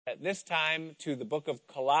At this time to the book of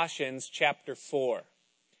Colossians chapter 4.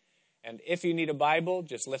 And if you need a Bible,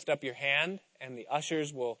 just lift up your hand and the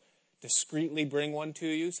ushers will discreetly bring one to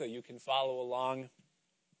you so you can follow along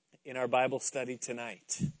in our Bible study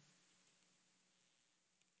tonight.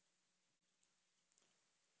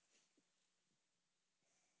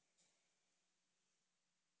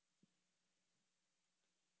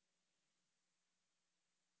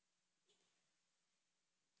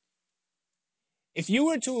 If you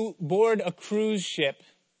were to board a cruise ship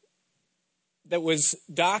that was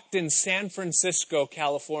docked in San Francisco,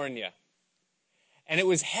 California, and it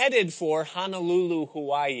was headed for Honolulu,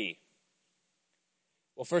 Hawaii,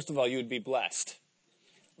 well, first of all, you would be blessed.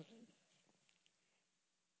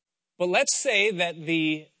 But let's say that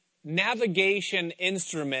the navigation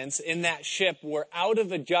instruments in that ship were out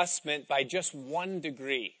of adjustment by just 1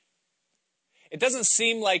 degree. It doesn't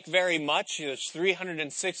seem like very much. There's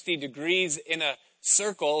 360 degrees in a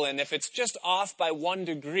circle, and if it's just off by 1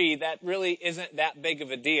 degree, that really isn't that big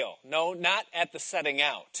of a deal. No, not at the setting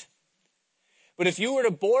out. But if you were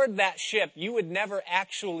to board that ship, you would never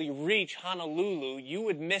actually reach Honolulu. You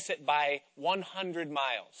would miss it by 100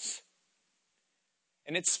 miles.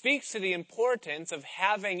 And it speaks to the importance of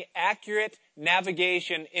having accurate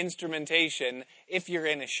navigation instrumentation if you're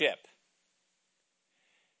in a ship.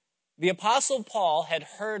 The Apostle Paul had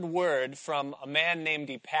heard word from a man named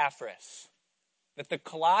Epaphras that the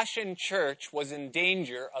Colossian church was in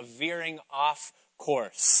danger of veering off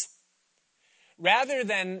course. Rather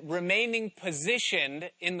than remaining positioned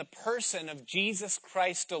in the person of Jesus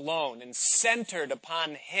Christ alone and centered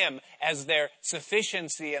upon Him as their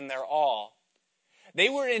sufficiency and their all, they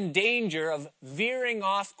were in danger of veering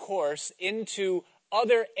off course into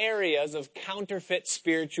other areas of counterfeit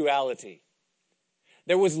spirituality.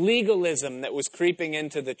 There was legalism that was creeping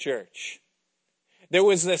into the church. There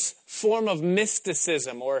was this form of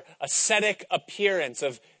mysticism or ascetic appearance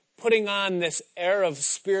of putting on this air of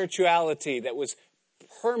spirituality that was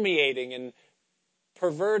permeating and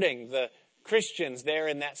perverting the Christians there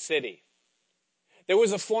in that city. There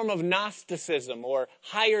was a form of Gnosticism or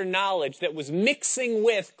higher knowledge that was mixing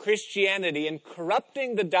with Christianity and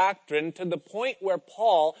corrupting the doctrine to the point where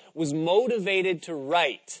Paul was motivated to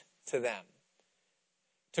write to them,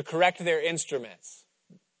 to correct their instruments,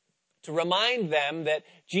 to remind them that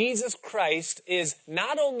Jesus Christ is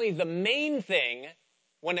not only the main thing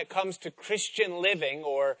when it comes to Christian living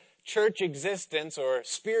or church existence or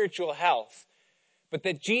spiritual health, but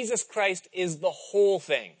that Jesus Christ is the whole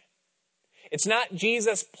thing. It's not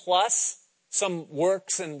Jesus plus some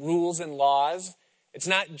works and rules and laws. It's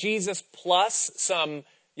not Jesus plus some,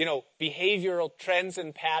 behavioral trends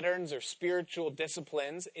and patterns or spiritual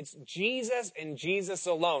disciplines. It's Jesus and Jesus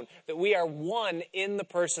alone, that we are one in the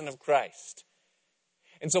person of Christ.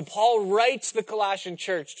 And so Paul writes the Colossian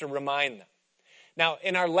church to remind them. Now,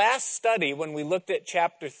 in our last study, when we looked at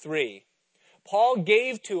chapter 3, Paul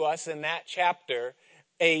gave to us in that chapter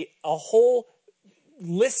a whole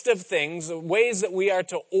list of things, ways that we are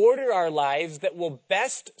to order our lives that will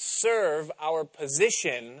best serve our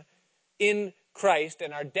position in Christ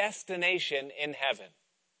and our destination in heaven.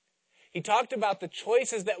 He talked about the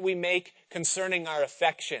choices that we make concerning our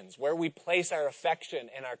affections, where we place our affection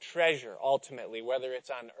and our treasure ultimately, whether it's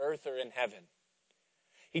on earth or in heaven.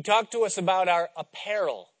 He talked to us about our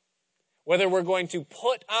apparel, whether we're going to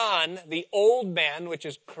put on the old man, which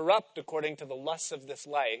is corrupt according to the lusts of this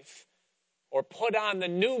life, or put on the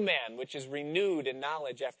new man, which is renewed in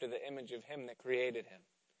knowledge after the image of Him that created him.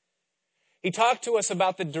 He talked to us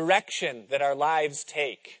about the direction that our lives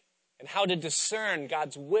take and how to discern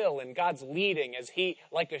God's will and God's leading as He,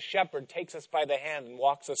 like a shepherd, takes us by the hand and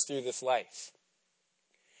walks us through this life.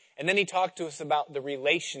 And then he talked to us about the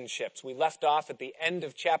relationships. We left off at the end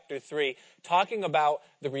of chapter 3 talking about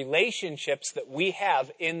the relationships that we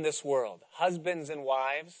have in this world. Husbands and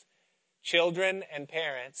wives, children and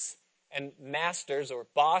parents, and masters or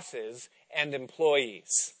bosses and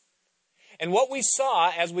employees. And what we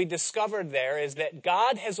saw as we discovered there is that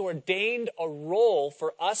God has ordained a role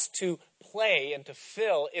for us to play and to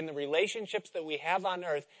fill in the relationships that we have on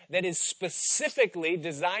earth that is specifically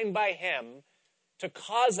designed by Him to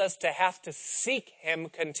cause us to have to seek Him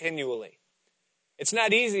continually. It's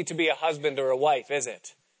not easy to be a husband or a wife, is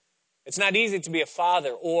it? It's not easy to be a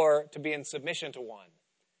father or to be in submission to one.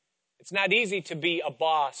 It's not easy to be a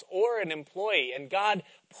boss or an employee, and God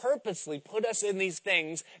purposely put us in these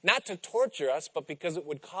things, not to torture us, but because it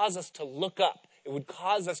would cause us to look up. It would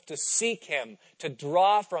cause us to seek Him, to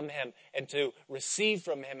draw from Him, and to receive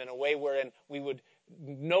from Him in a way wherein we would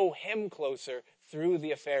know Him closer through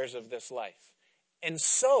the affairs of this life. And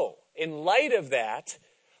so, in light of that,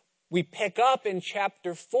 we pick up in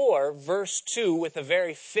chapter 4, verse 2, with a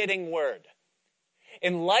very fitting word.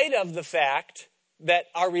 In light of the fact that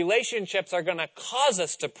our relationships are going to cause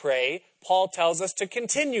us to pray, Paul tells us to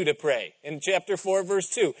continue to pray. In chapter 4, verse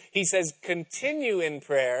 2, he says, continue in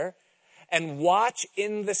prayer and watch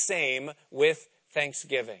in the same with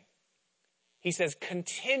thanksgiving. He says,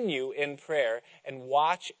 continue in prayer and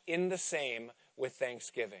watch in the same with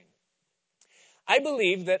thanksgiving. I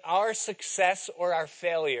believe that our success or our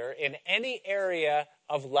failure in any area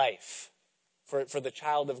of life for the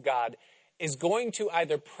child of God is going to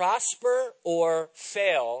either prosper or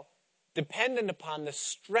fail dependent upon the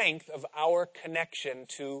strength of our connection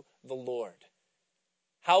to the Lord.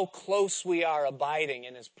 How close we are abiding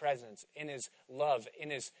in his presence, in his love, in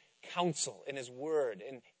his counsel, in his word,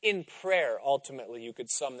 and in prayer, ultimately, you could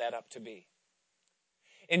sum that up to be.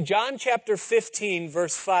 In John chapter 15,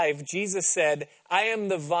 verse 5, Jesus said, I am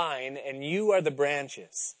the vine, and you are the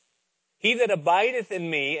branches. He that abideth in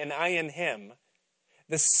me, and I in him,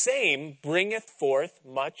 the same bringeth forth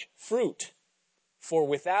much fruit. For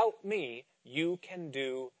without me, you can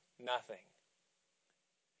do nothing.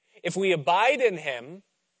 If we abide in him,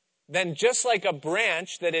 then just like a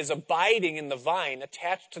branch that is abiding in the vine,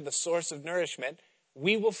 attached to the source of nourishment,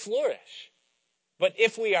 we will flourish. But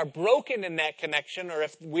if we are broken in that connection, or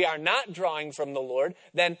if we are not drawing from the Lord,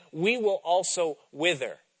 then we will also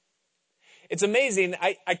wither. It's amazing.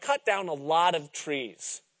 I cut down a lot of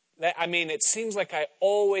trees. It seems like I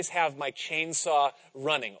always have my chainsaw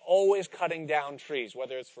running, always cutting down trees,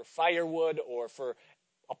 whether it's for firewood or for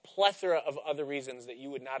a plethora of other reasons that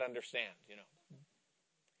you would not understand,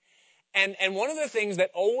 And one of the things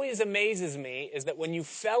that always amazes me is that when you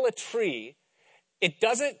fell a tree, it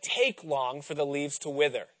doesn't take long for the leaves to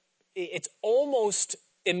wither. It's almost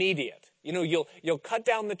immediate. You'll cut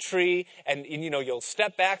down the tree and you'll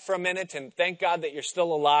step back for a minute and thank God that you're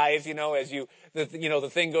still alive, as the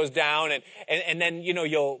thing goes down and then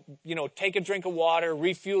you'll take a drink of water,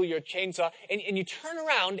 refuel your chainsaw, and you turn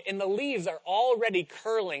around and the leaves are already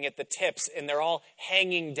curling at the tips and they're all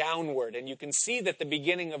hanging downward, and you can see that the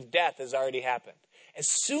beginning of death has already happened. As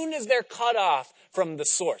soon as they're cut off from the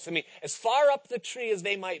source, as far up the tree as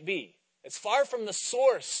they might be, as far from the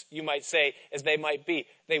source, you might say, as they might be,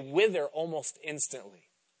 they wither almost instantly.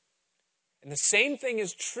 And the same thing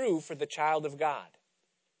is true for the child of God.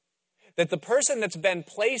 That the person that's been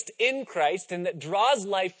placed in Christ and that draws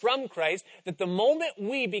life from Christ, that the moment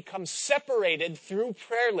we become separated through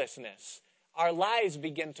prayerlessness, our lives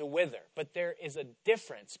begin to wither. But there is a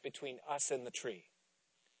difference between us and the tree.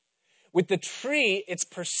 With the tree, it's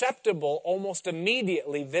perceptible almost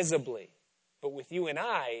immediately, visibly. But with you and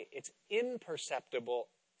I, it's imperceptible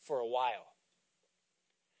for a while.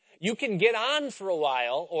 You can get on for a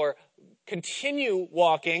while or continue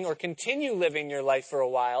walking or continue living your life for a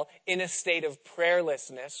while in a state of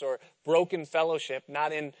prayerlessness or broken fellowship,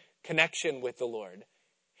 not in connection with the Lord.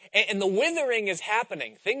 And the withering is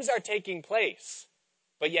happening. Things are taking place.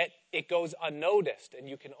 But yet it goes unnoticed, and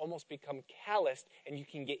you can almost become calloused, and you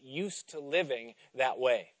can get used to living that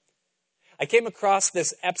way. I came across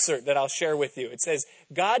this excerpt that I'll share with you. It says,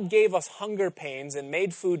 God gave us hunger pains and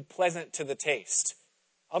made food pleasant to the taste.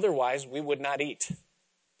 Otherwise, we would not eat.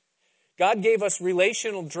 God gave us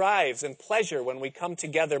relational drives and pleasure when we come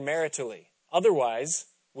together maritally. Otherwise,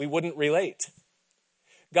 we wouldn't relate.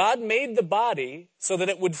 God made the body so that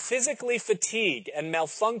it would physically fatigue and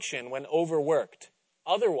malfunction when overworked.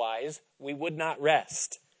 Otherwise, we would not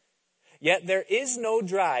rest. Yet there is no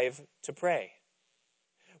drive to pray.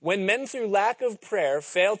 When men through lack of prayer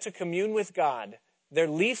fail to commune with God, their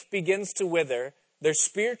leaf begins to wither, their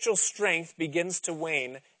spiritual strength begins to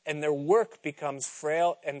wane, and their work becomes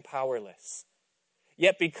frail and powerless.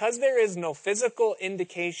 Yet because there is no physical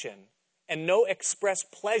indication and no express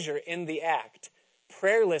pleasure in the act,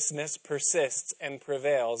 prayerlessness persists and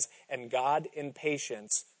prevails, and God in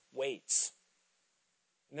patience waits.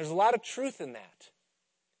 And there's a lot of truth in that.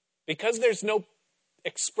 Because there's no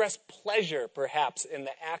express pleasure, perhaps, in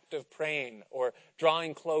the act of praying or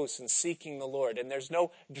drawing close and seeking the Lord, and there's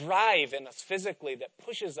no drive in us physically that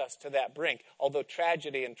pushes us to that brink, although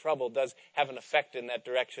tragedy and trouble does have an effect in that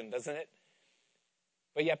direction, doesn't it?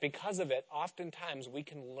 But yet, because of it, oftentimes we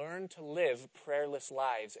can learn to live prayerless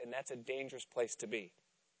lives, and that's a dangerous place to be.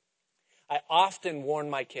 I often warn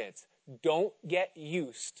my kids, don't get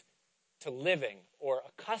used to living or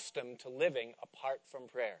accustomed to living apart from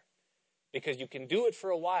prayer. Because you can do it for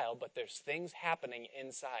a while, but there's things happening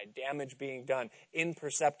inside, damage being done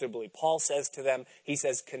imperceptibly. Paul says to them, he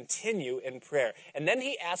says, continue in prayer. And then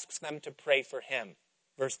he asks them to pray for him.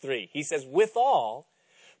 Verse 3, he says, withal,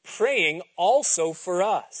 praying also for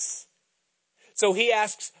us. So he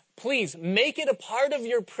asks please make it a part of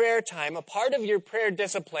your prayer time, a part of your prayer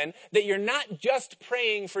discipline, that you're not just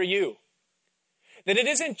praying for you. That it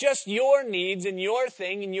isn't just your needs and your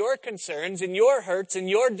thing and your concerns and your hurts and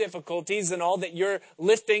your difficulties and all that you're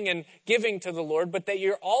lifting and giving to the Lord, but that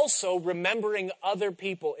you're also remembering other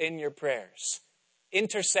people in your prayers.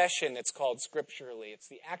 Intercession, it's called scripturally. It's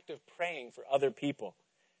the act of praying for other people.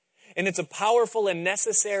 And it's a powerful and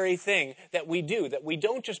necessary thing that we do, that we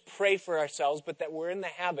don't just pray for ourselves, but that we're in the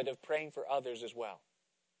habit of praying for others as well.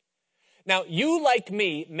 Now, you, like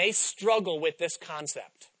me, may struggle with this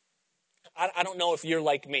concept. I don't know if you're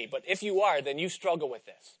like me, but if you are, then you struggle with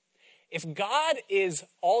this. If God is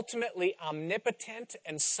ultimately omnipotent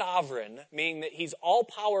and sovereign, meaning that he's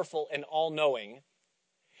all-powerful and all-knowing,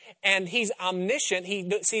 and he's omniscient, he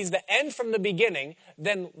sees the end from the beginning,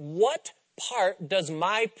 then what part does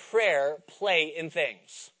my prayer play in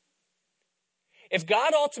things? If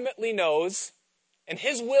God ultimately knows and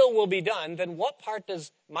his will be done, then what part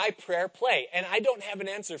does my prayer play? And I don't have an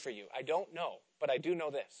answer for you. I don't know, but I do know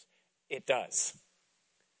this. It does.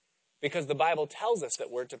 Because the Bible tells us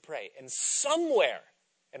that we're to pray. And somewhere,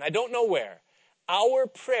 and I don't know where, our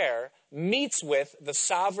prayer meets with the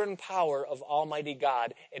sovereign power of Almighty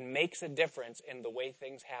God and makes a difference in the way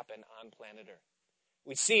things happen on planet Earth.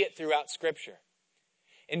 We see it throughout Scripture.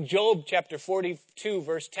 In Job chapter 42,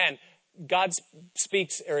 verse 10, God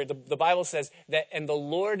speaks, or the Bible says that, and the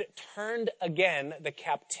Lord turned again the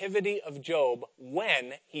captivity of Job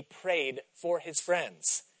when he prayed for his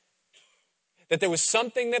friends. That there was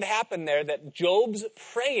something that happened there, that Job's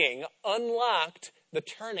praying unlocked the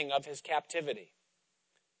turning of his captivity.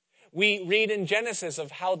 We read in Genesis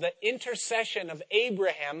of how the intercession of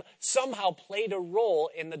Abraham somehow played a role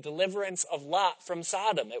in the deliverance of Lot from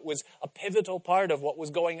Sodom. It was a pivotal part of what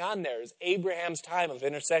was going on there. It was Abraham's time of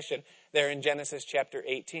intercession there in Genesis chapter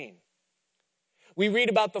 18. We read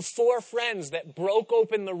about the 4 friends that broke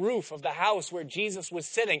open the roof of the house where Jesus was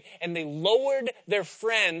sitting, and they lowered their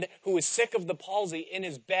friend who was sick of the palsy in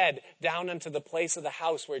his bed down into the place of the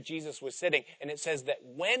house where Jesus was sitting. And it says that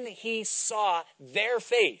when he saw their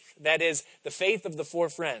faith, that is, the faith of the 4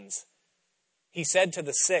 friends, he said to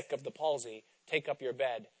the sick of the palsy, "Take up your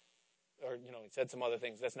bed." Or, he said some other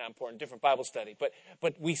things. That's not important. Different Bible study.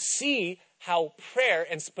 But we see how prayer,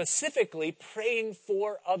 and specifically praying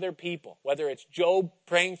for other people, whether it's Job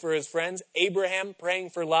praying for his friends, Abraham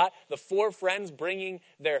praying for Lot, the 4 friends bringing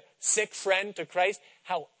their sick friend to Christ,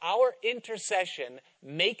 how our intercession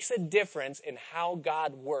makes a difference in how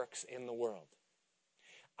God works in the world.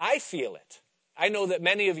 I feel it. I know that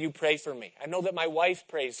many of you pray for me. I know that my wife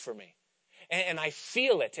prays for me. And I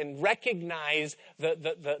feel it and recognize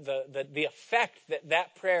the effect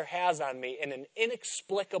that prayer has on me in an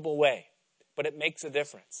inexplicable way. But it makes a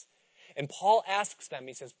difference. And Paul asks them,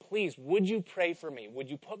 he says, please, would you pray for me? Would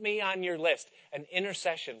you put me on your list, an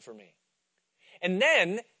intercession for me? And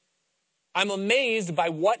then I'm amazed by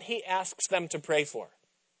what he asks them to pray for.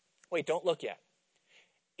 Wait, don't look yet.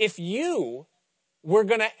 If you were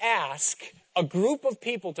going to ask a group of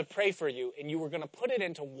people to pray for you, and you were going to put it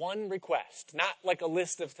into one request, not like a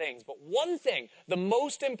list of things, but one thing, the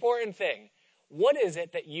most important thing, what is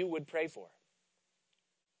it that you would pray for?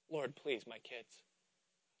 Lord, please, my kids.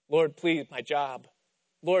 Lord, please, my job.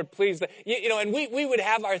 Lord, please. And we would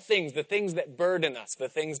have our things, the things that burden us, the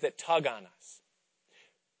things that tug on us.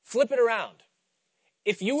 Flip it around.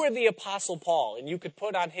 If you were the Apostle Paul and you could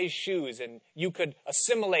put on his shoes and you could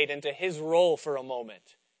assimilate into his role for a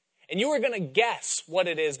moment, and you were going to guess what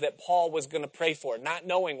it is that Paul was going to pray for, not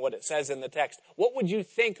knowing what it says in the text, what would you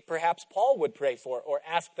think perhaps Paul would pray for or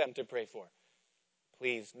ask them to pray for?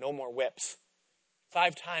 Please, no more whips.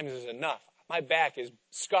 5 times is enough. My back is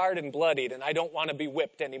scarred and bloodied, and I don't want to be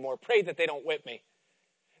whipped anymore. Pray that they don't whip me.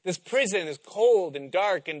 This prison is cold and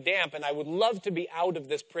dark and damp, and I would love to be out of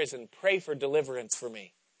this prison. Pray for deliverance for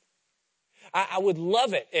me. I would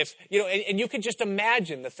love it if, and you could just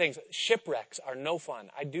imagine the things. Shipwrecks are no fun.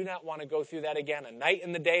 I do not want to go through that again. A night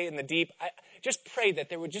in the day in the deep. I just pray that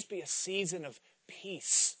there would just be a season of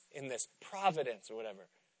peace in this, providence or whatever.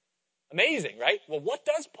 Amazing, right? Well, what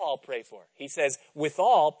does Paul pray for? He says,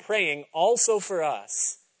 withal praying also for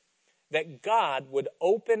us, that God would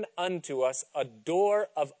open unto us a door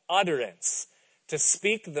of utterance to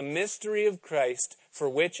speak the mystery of Christ, for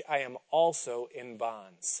which I am also in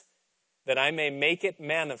bonds, that I may make it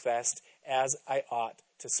manifest as I ought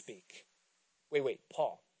to speak. Wait,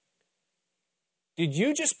 Paul. Did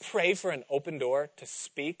you just pray for an open door to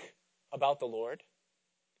speak about the Lord?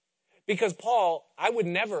 Because Paul, I would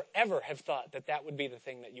never, ever have thought that would be the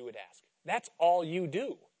thing that you would ask. That's all you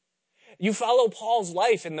do. You follow Paul's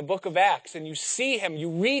life in the book of Acts, and you see him, you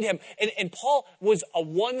read him, and Paul was a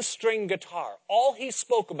one-string guitar. All he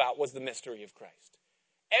spoke about was the mystery of Christ.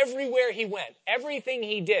 Everywhere he went, everything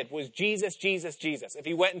he did was Jesus, Jesus, Jesus. If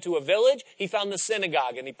he went into a village, he found the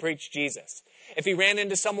synagogue and he preached Jesus. If he ran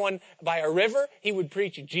into someone by a river, he would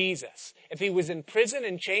preach Jesus. If he was in prison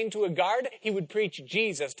and chained to a guard, he would preach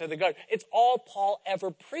Jesus to the guard. It's all Paul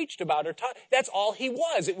ever preached about or taught. That's all he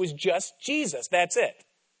was. It was just Jesus. That's it.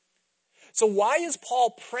 So why is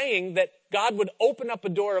Paul praying that God would open up a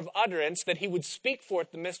door of utterance, that he would speak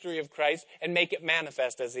forth the mystery of Christ and make it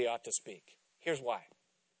manifest as he ought to speak? Here's why.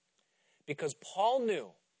 Because Paul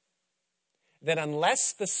knew that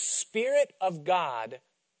unless the Spirit of God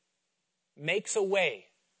makes a way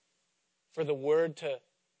for the word to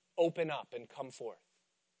open up and come forth,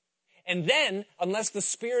 and then unless the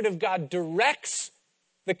Spirit of God directs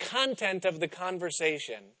the content of the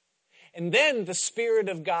conversation, and then the Spirit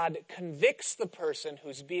of God convicts the person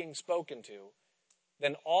who's being spoken to,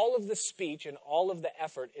 then all of the speech and all of the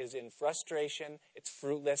effort is in frustration, it's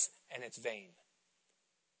fruitless, and it's vain.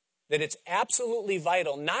 That it's absolutely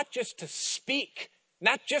vital not just to speak,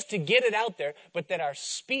 not just to get it out there, but that our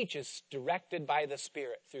speech is directed by the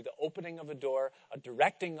Spirit through the opening of a door, a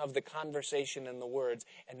directing of the conversation and the words,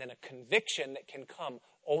 and then a conviction that can come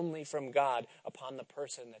only from God upon the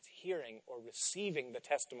person that's hearing or receiving the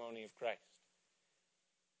testimony of Christ.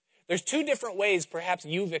 There's two different ways perhaps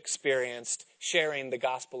you've experienced sharing the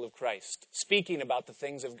gospel of Christ, speaking about the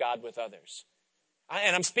things of God with others.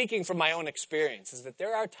 And I'm speaking from my own experience, is that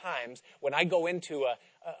there are times when I go into a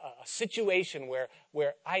situation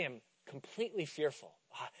where I am completely fearful.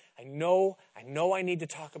 I know I need to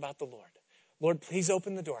talk about the Lord. Lord, please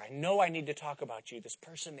open the door. I know I need to talk about you. This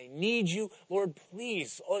person, they need you. Lord,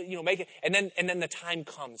 please, make it. And then the time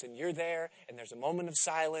comes and you're there and there's a moment of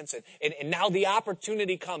silence and now the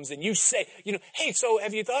opportunity comes and you say, hey, so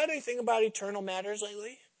have you thought anything about eternal matters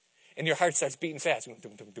lately? And your heart starts beating fast. And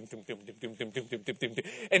you're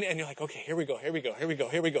like, okay, here we go.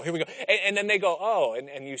 And then they go, oh,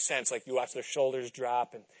 and you sense like you watch their shoulders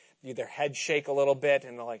drop and their head shake a little bit,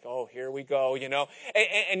 and they're like, oh, here we go,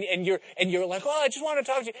 and you're like, oh, I just want to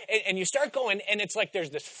talk to you. And you start going, and it's like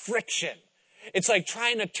there's this friction. It's like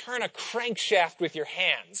trying to turn a crankshaft with your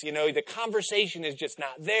hands. The conversation is just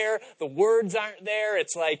not there. The words aren't there.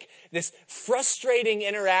 It's like this frustrating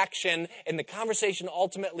interaction, and the conversation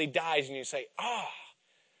ultimately dies, and you say,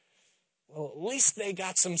 well, at least they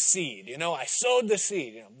got some seed. I sowed the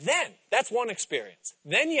seed. Then, that's one experience.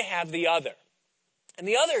 Then you have the other. And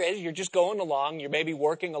the other is you're just going along, you're maybe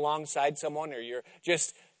working alongside someone, or you're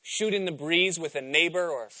just shooting the breeze with a neighbor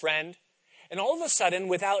or a friend. And all of a sudden,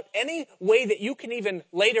 without any way that you can even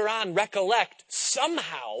later on recollect,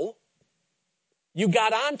 somehow you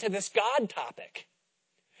got onto this God topic.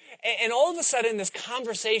 And all of a sudden, this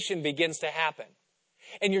conversation begins to happen.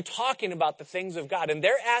 And you're talking about the things of God. And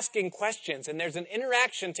they're asking questions. And there's an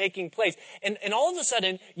interaction taking place. And all of a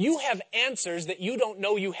sudden, you have answers that you don't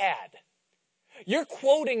know you had. You're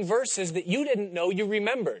quoting verses that you didn't know you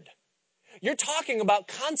remembered. You're talking about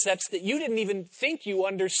concepts that you didn't even think you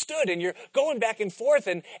understood, and you're going back and forth,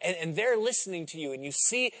 and they're listening to you, and you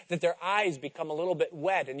see that their eyes become a little bit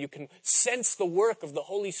wet, and you can sense the work of the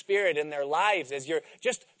Holy Spirit in their lives as you're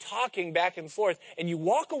just talking back and forth, and you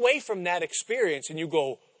walk away from that experience, and you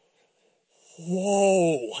go,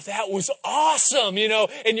 whoa, that was awesome,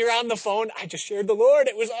 and you're on the phone, I just shared the Lord,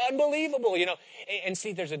 it was unbelievable, and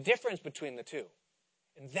see, there's a difference between the two.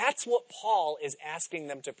 And that's what Paul is asking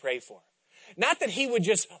them to pray for. Not that he would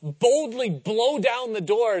just boldly blow down the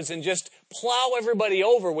doors and just plow everybody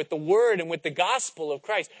over with the word and with the gospel of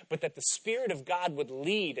Christ, but that the Spirit of God would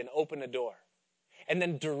lead and open a door. And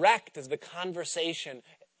then direct as the conversation,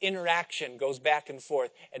 interaction goes back and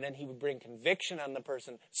forth, and then he would bring conviction on the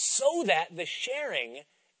person so that the sharing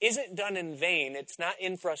isn't done in vain, it's not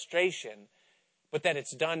in frustration, but that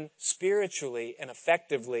it's done spiritually and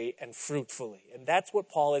effectively and fruitfully. And that's what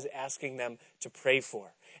Paul is asking them to pray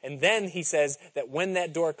for. And then he says that when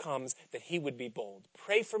that door comes, that he would be bold.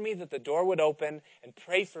 Pray for me that the door would open, and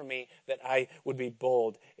pray for me that I would be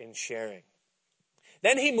bold in sharing.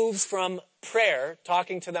 Then he moves from prayer,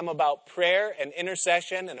 talking to them about prayer and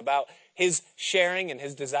intercession and about his sharing and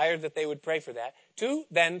his desire that they would pray for that, to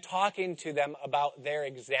then talking to them about their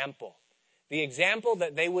example. The example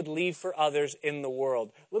that they would leave for others in the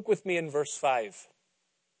world. Look with me in verse 5.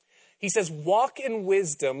 He says, walk in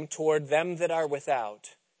wisdom toward them that are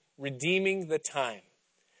without, redeeming the time.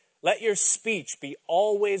 Let your speech be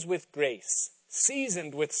always with grace,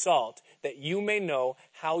 seasoned with salt, that you may know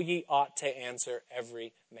how ye ought to answer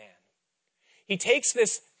every man. He takes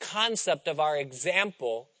this concept of our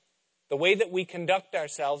example the way that we conduct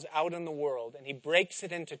ourselves out in the world, and he breaks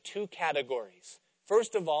it into two categories.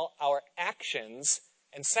 First of all, our actions,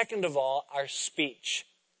 and second of all, our speech.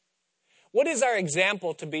 What is our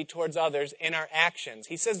example to be towards others in our actions?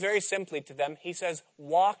 He says very simply to them, he says,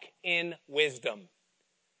 walk in wisdom.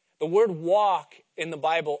 The word walk in the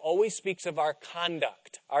Bible always speaks of our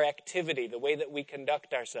conduct, our activity, the way that we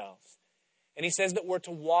conduct ourselves. And he says that we're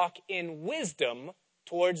to walk in wisdom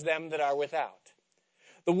towards them that are without.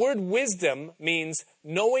 The word wisdom means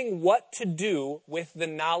knowing what to do with the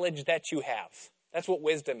knowledge that you have. That's what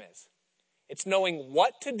wisdom is. It's knowing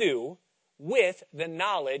what to do with the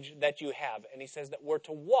knowledge that you have. And he says that we're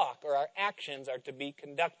to walk, or our actions are to be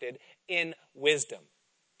conducted in wisdom.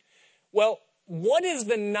 Well, what is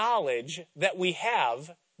the knowledge that we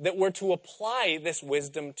have that we're to apply this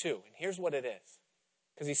wisdom to? And here's what it is.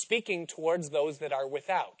 Because he's speaking towards those that are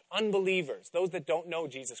without, unbelievers, those that don't know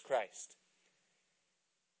Jesus Christ.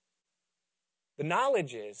 The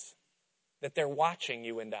knowledge is that they're watching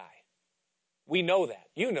you and I. We know that.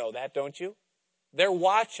 You know that, don't you? They're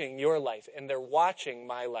watching your life, and they're watching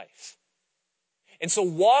my life. And so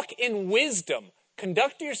walk in wisdom.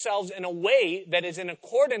 Conduct yourselves in a way that is in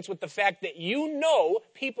accordance with the fact that you know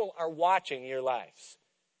people are watching your lives.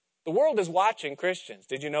 The world is watching Christians.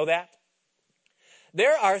 Did you know that?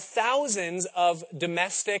 There are thousands of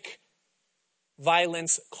domestic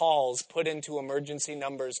violence calls put into emergency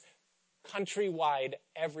numbers countrywide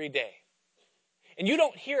every day. And you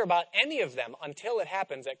don't hear about any of them until it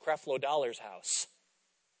happens at Creflo Dollar's house.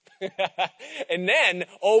 And then,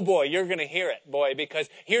 oh boy, you're going to hear it, boy, because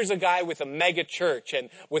here's a guy with a mega church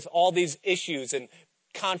and with all these issues and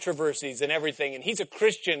controversies and everything, and he's a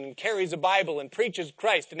Christian and carries a Bible and preaches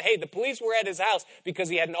Christ. And hey, the police were at his house because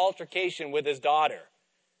he had an altercation with his daughter,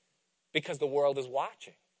 because the world is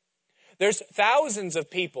watching. There's thousands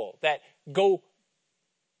of people that go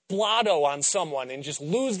blotto on someone and just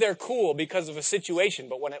lose their cool because of a situation.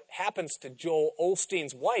 But when it happens to Joel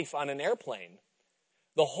Osteen's wife on an airplane,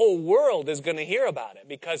 the whole world is going to hear about it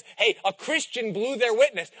because, hey, a Christian blew their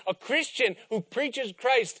witness. A Christian who preaches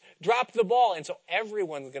Christ dropped the ball. And so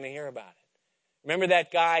everyone's going to hear about it. Remember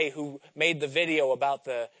that guy who made the video about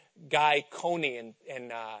the guy Coney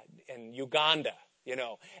in Uganda, you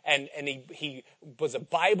know, and he was a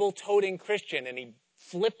Bible-toting Christian, and he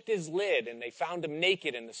flipped his lid, and they found him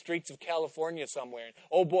naked in the streets of California somewhere. And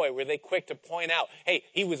oh boy, were they quick to point out, hey,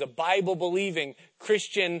 he was a Bible-believing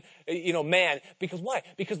Christian, man. Because why?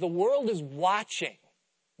 Because the world is watching.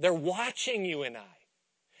 They're watching you and I.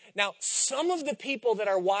 Now, some of the people that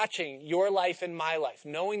are watching your life and my life,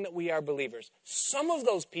 knowing that we are believers, some of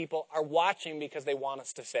those people are watching because they want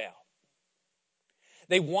us to fail.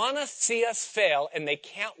 They want to see us fail, and they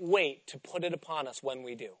can't wait to put it upon us when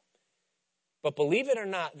we do. But believe it or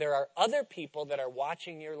not, there are other people that are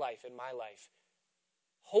watching your life and my life,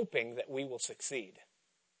 hoping that we will succeed.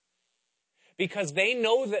 Because they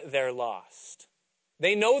know that they're lost.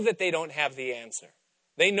 They know that they don't have the answer.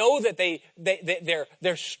 They know that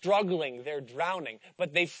they're struggling, they're drowning,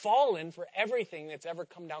 but they've fallen for everything that's ever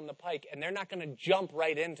come down the pike, and they're not going to jump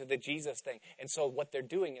right into the Jesus thing. And so what they're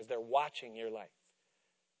doing is they're watching your life.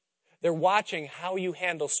 They're watching how you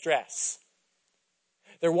handle stress.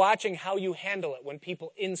 They're watching how you handle it when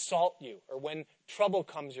people insult you or when trouble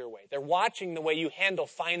comes your way. They're watching the way you handle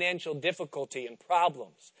financial difficulty and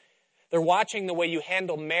problems. They're watching the way you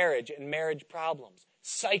handle marriage and marriage problems,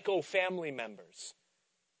 psycho family members.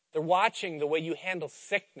 They're watching the way you handle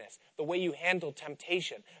sickness, the way you handle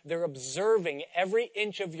temptation. They're observing every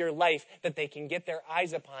inch of your life that they can get their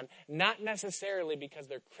eyes upon, not necessarily because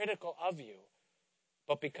they're critical of you,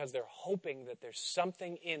 but because they're hoping that there's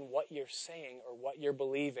something in what you're saying or what you're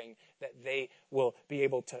believing that they will be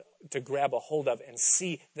able to grab a hold of and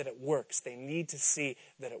see that it works. They need to see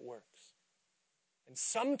that it works. And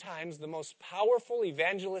sometimes the most powerful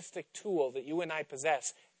evangelistic tool that you and I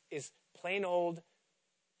possess is plain old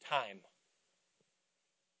time.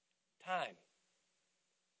 Time.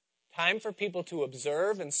 Time for people to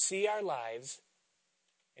observe and see our lives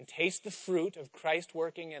and taste the fruit of Christ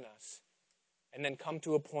working in us, and then come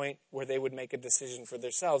to a point where they would make a decision for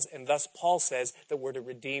themselves. And thus Paul says that we're to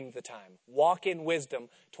redeem the time. Walk in wisdom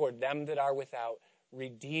toward them that are without,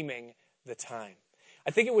 redeeming the time.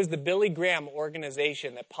 I think it was the Billy Graham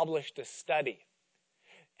organization that published a study.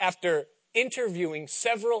 After interviewing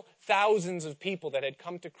several thousands of people that had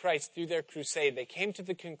come to Christ through their crusade, they came to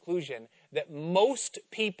the conclusion that most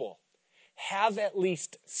people have at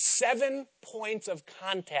least 7 points of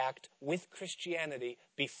contact with Christianity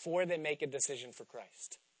before they make a decision for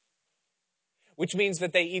Christ. Which means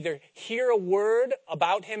that they either hear a word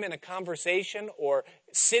about him in a conversation or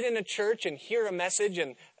sit in a church and hear a message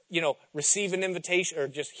and receive an invitation or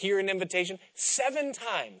just hear an invitation, 7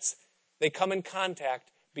 times they come in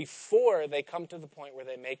contact before they come to the point where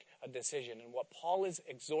they make a decision. And what Paul is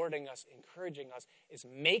exhorting us, encouraging us, is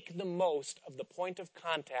make the most of the point of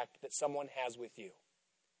contact that someone has with you.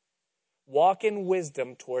 Walk in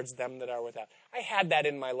wisdom towards them that are without. I had that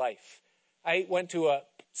in my life. I went to a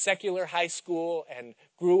secular high school and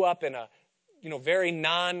grew up in a very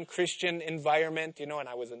non-Christian environment, and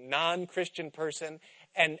I was a non-Christian person.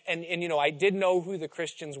 And I did know who the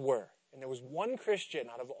Christians were. And there was one Christian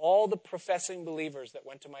out of all the professing believers that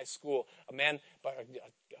went to my school, a man,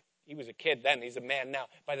 he was a kid then, he's a man now,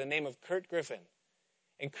 by the name of Kurt Griffin.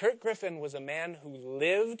 And Kurt Griffin was a man who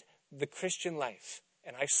lived the Christian life.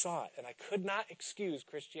 And I saw it. And I could not excuse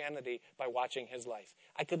Christianity by watching his life.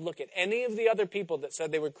 I could look at any of the other people that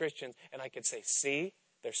said they were Christians, and I could say, see,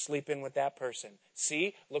 they're sleeping with that person.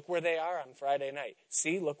 See, look where they are on Friday night.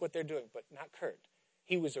 See, look what they're doing. But not Kurt.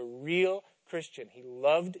 He was a real Christian. He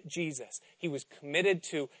loved Jesus. He was committed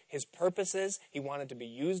to his purposes. He wanted to be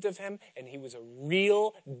used of him. And he was a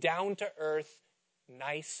real, down-to-earth,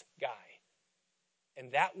 nice guy.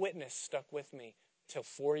 And that witness stuck with me till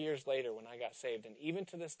 4 years later when I got saved. And even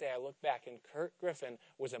to this day, I look back, and Kurt Griffin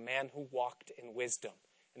was a man who walked in wisdom.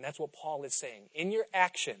 And that's what Paul is saying. In your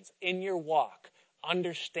actions, in your walk,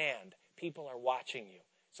 understand people are watching you.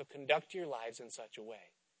 So conduct your lives in such a way.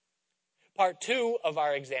 Part 2 of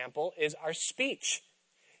our example is our speech.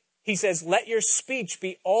 He says, let your speech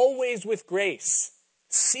be always with grace,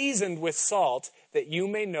 seasoned with salt, that you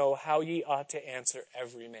may know how ye ought to answer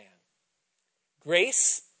every man.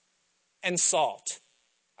 Grace and salt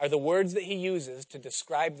are the words that he uses to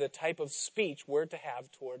describe the type of speech we're to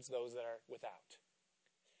have towards those that are without.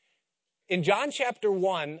 In John chapter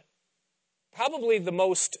 1, probably the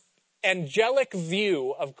most angelic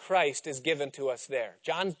view of Christ is given to us there.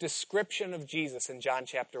 John's description of Jesus in John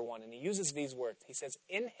chapter 1, and he uses these words. He says,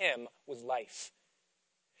 in him was life.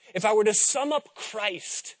 If I were to sum up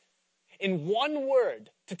Christ in one word,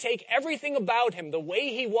 to take everything about him, the way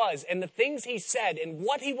he was, and the things he said, and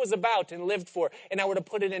what he was about and lived for, and I were to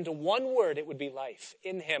put it into one word, it would be life.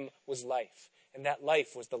 In him was life, and that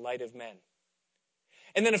life was the light of men.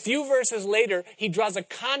 And then a few verses later, he draws a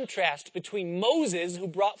contrast between Moses, who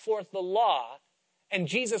brought forth the law, and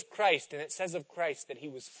Jesus Christ. And it says of Christ that he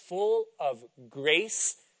was full of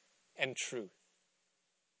grace and truth.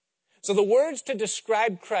 So the words to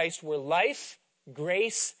describe Christ were life,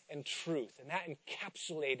 grace, and truth. And that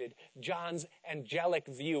encapsulated John's angelic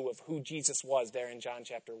view of who Jesus was there in John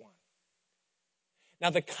chapter 1. Now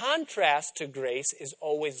the contrast to grace is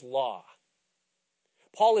always law.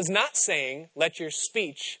 Paul is not saying, let your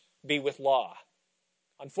speech be with law.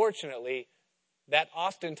 Unfortunately, that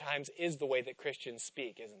oftentimes is the way that Christians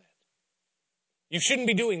speak, isn't it? You shouldn't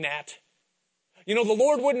be doing that. The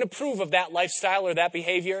Lord wouldn't approve of that lifestyle or that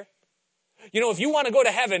behavior. If you want to go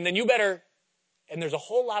to heaven, then you better. And there's a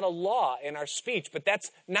whole lot of law in our speech, but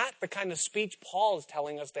that's not the kind of speech Paul is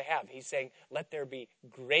telling us to have. He's saying, let there be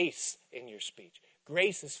grace in your speech.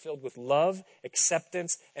 Grace is filled with love,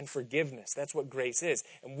 acceptance, and forgiveness. That's what grace is.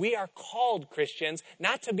 And we are called, Christians,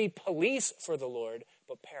 not to be police for the Lord,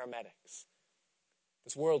 but paramedics.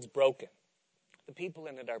 This world's broken. The people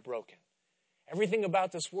in it are broken. Everything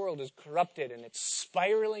about this world is corrupted, and it's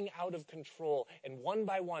spiraling out of control. And one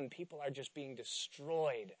by one, people are just being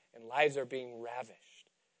destroyed, and lives are being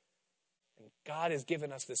ravished. And God has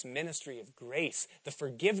given us this ministry of grace, the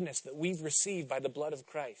forgiveness that we've received by the blood of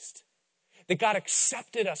Christ. That God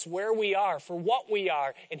accepted us where we are, for what we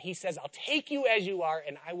are, and he says, I'll take you as you are,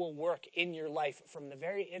 and I will work in your life from the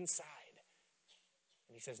very inside.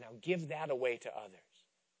 And he says, now give that away to others.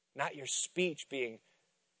 Not your speech being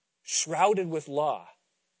shrouded with law,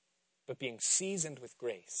 but being seasoned with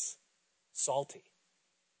grace. Salty.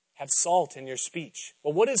 Have salt in your speech.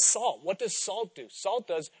 Well, what is salt? What does salt do? Salt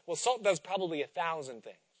does probably 1,000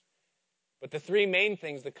 things. But the 3 main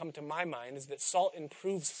things that come to my mind is that salt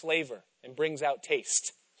improves flavor and brings out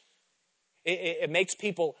taste. It makes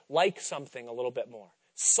people like something a little bit more.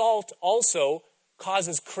 Salt also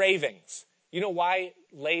causes cravings. You know why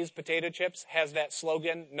Lay's potato chips has that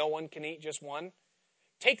slogan, no one can eat just one?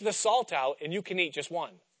 Take the salt out and you can eat just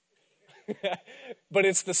one. But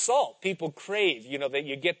it's the salt people crave, that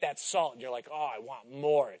you get that salt and you're like, oh, I want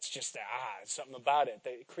more. It's just, it's something about it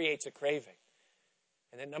that creates a craving.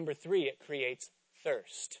 And then number 3, it creates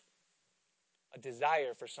thirst. A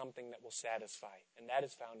desire for something that will satisfy. And that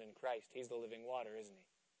is found in Christ. He's the living water, isn't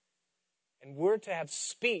he? And we're to have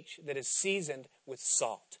speech that is seasoned with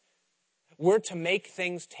salt. We're to make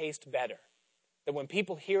things taste better. That when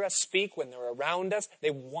people hear us speak, when they're around us, they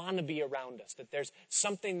want to be around us. That there's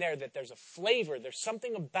something there, that there's a flavor, there's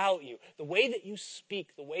something about you. The way that you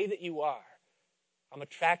speak, the way that you are, I'm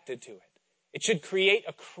attracted to it. It should create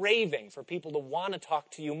a craving for people to want to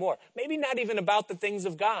talk to you more. Maybe not even about the things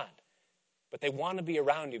of God, but they want to be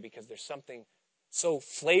around you because there's something so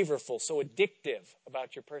flavorful, so addictive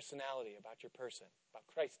about your personality, about your person, about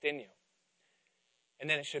Christ in you. And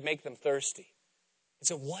then it should make them thirsty. And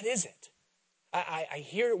so what is it? I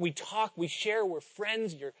hear, we talk, we share, we're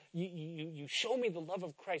friends. You show me the love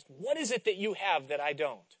of Christ. What is it that you have that I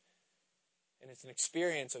don't? And it's an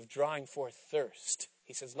experience of drawing forth thirst.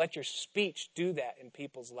 He says, let your speech do that in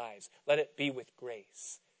people's lives. Let it be with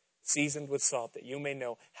grace, seasoned with salt, that you may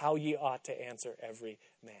know how ye ought to answer every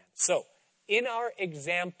man. So, in our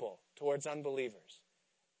example towards unbelievers,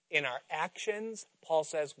 in our actions, Paul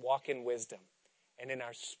says, walk in wisdom. And in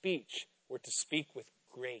our speech, we're to speak with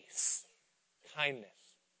grace, kindness,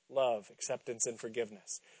 love, acceptance, and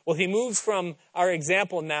forgiveness. Well, he moves from our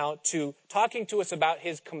example now to talking to us about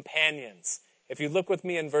his companions. If you look with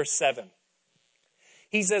me in verse 7.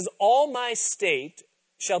 He says, all my state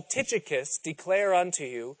shall Tychicus declare unto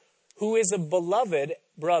you, who is a beloved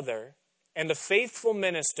brother and a faithful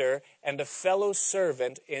minister and a fellow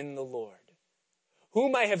servant in the Lord,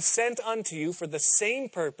 whom I have sent unto you for the same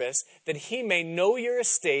purpose, that he may know your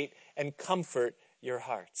estate and comfort your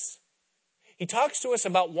hearts. He talks to us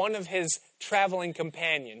about one of his traveling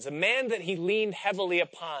companions, a man that he leaned heavily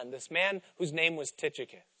upon, this man whose name was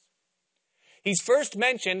Tychicus. He's first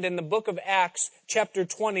mentioned in the book of Acts, chapter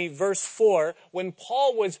 20, verse 4, when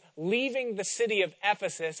Paul was leaving the city of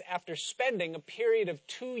Ephesus after spending a period of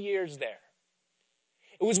 2 years there.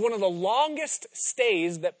 It was one of the longest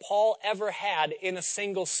stays that Paul ever had in a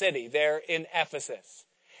single city there in Ephesus.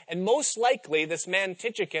 And most likely, this man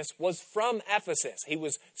Tychicus was from Ephesus. He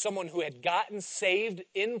was someone who had gotten saved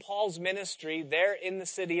in Paul's ministry there in the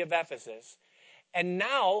city of Ephesus. And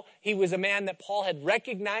now he was a man that Paul had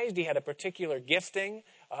recognized. He had a particular gifting,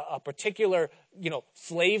 a particular,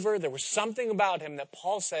 flavor. There was something about him that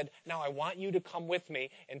Paul said, now I want you to come with me.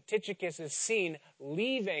 And Tychicus is seen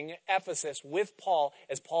leaving Ephesus with Paul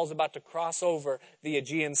as Paul's about to cross over the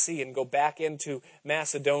Aegean Sea and go back into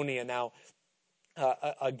Macedonia now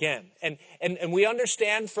again. And we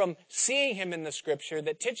understand from seeing him in the scripture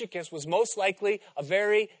that Tychicus was most likely a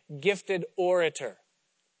very gifted orator.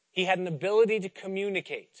 He had an ability to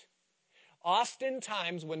communicate.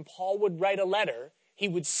 Oftentimes, when Paul would write a letter, he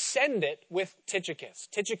would send it with Tychicus.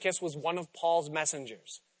 Tychicus was one of Paul's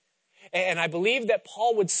messengers. And I believe that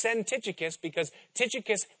Paul would send Tychicus because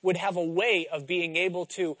Tychicus would have a way of being able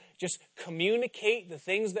to just communicate the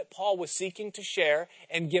things that Paul was seeking to share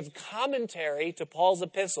and give commentary to Paul's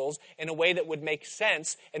epistles in a way that would make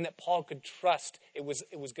sense and that Paul could trust it was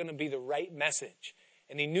going to be the right message.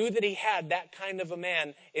 And he knew that he had that kind of a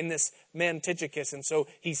man in this man Tychicus. And so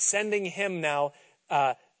he's sending him now,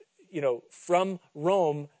 from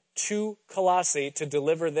Rome to Colossae to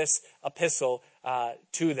deliver this epistle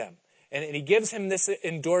to them. And he gives him this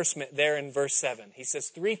endorsement there in verse 7. He says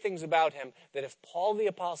 3 things about him that if Paul the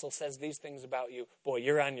apostle says these things about you, boy,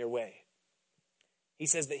 you're on your way. He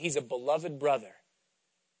says that he's a beloved brother.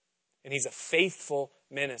 And he's a faithful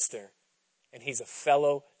minister. And he's a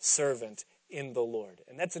fellow servant in the Lord.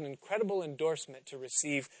 And that's an incredible endorsement to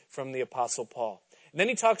receive from the Apostle Paul. And then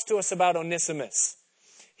he talks to us about Onesimus.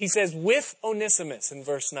 He says, with Onesimus in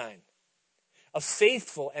verse 9, a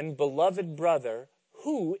faithful and beloved brother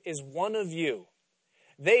who is one of you,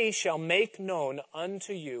 they shall make known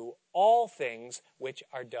unto you all things which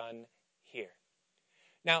are done here.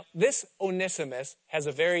 Now, this Onesimus has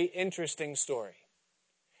a very interesting story.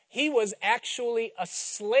 He was actually a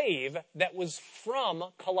slave that was from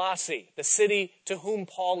Colossae, the city to whom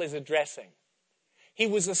Paul is addressing. He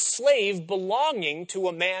was a slave belonging to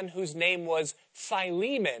a man whose name was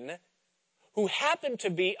Philemon, who happened to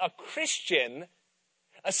be a Christian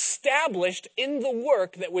established in the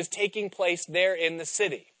work that was taking place there in the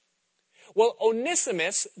city. Well,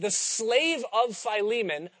 Onesimus, the slave of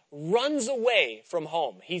Philemon, runs away from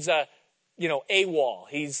home. He's AWOL.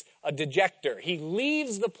 He's a dejector. He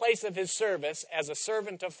leaves the place of his service as a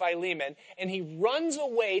servant of Philemon, and he runs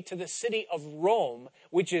away to the city of Rome,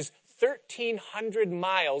 which is 1,300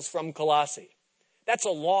 miles from Colossae. That's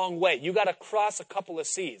a long way. You got to cross a couple of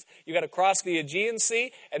seas. You got to cross the Aegean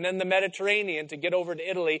Sea and then the Mediterranean to get over to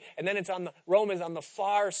Italy, and then Rome is on the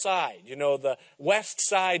far side, the west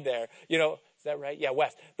side there. Is that right? Yeah,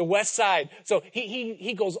 west. The west side. So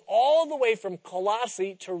he goes all the way from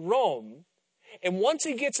Colossae to Rome. And once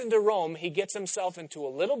he gets into Rome, he gets himself into a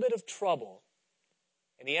little bit of trouble.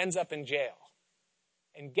 And he ends up in jail.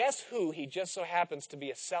 And guess who he just so happens to be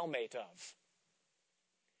a cellmate of?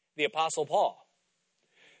 The Apostle Paul.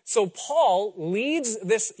 So Paul leads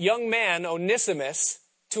this young man, Onesimus,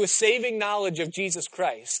 to a saving knowledge of Jesus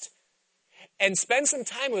Christ and spends some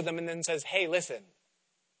time with him and then says, hey, listen,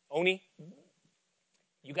 Oni,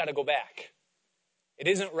 you got to go back. It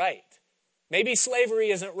isn't right. Maybe slavery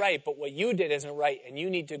isn't right, but what you did isn't right, and you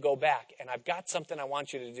need to go back. And I've got something I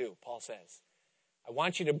want you to do, Paul says. I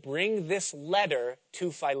want you to bring this letter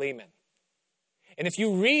to Philemon. And if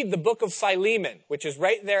you read the book of Philemon, which is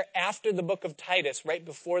right there after the book of Titus, right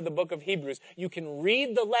before the book of Hebrews, you can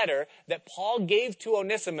read the letter that Paul gave to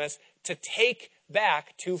Onesimus to take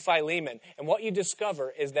back to Philemon. And what you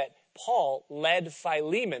discover is that Paul led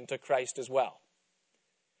Philemon to Christ as well.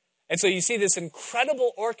 And so you see this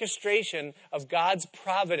incredible orchestration of God's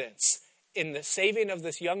providence in the saving of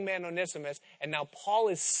this young man Onesimus. And now Paul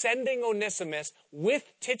is sending Onesimus with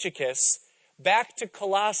Tychicus back to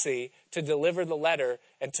Colossae to deliver the letter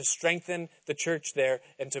and to strengthen the church there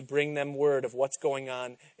and to bring them word of what's going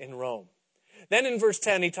on in Rome. Then in verse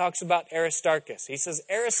 10, he talks about Aristarchus. He says,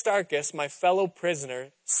 Aristarchus, my fellow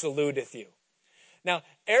prisoner, saluteth you. Now,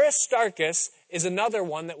 Aristarchus is another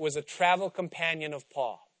one that was a travel companion of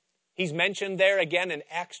Paul. He's mentioned there again in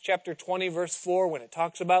Acts chapter 20, verse 4, when it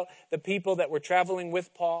talks about the people that were traveling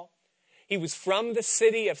with Paul. He was from the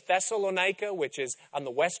city of Thessalonica, which is on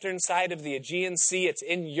the western side of the Aegean Sea. It's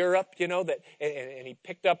in Europe, and he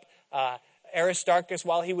picked up Aristarchus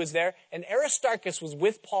while he was there. And Aristarchus was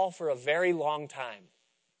with Paul for a very long time.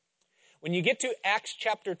 When you get to Acts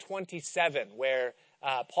chapter 27, where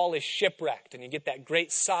Paul is shipwrecked, and you get that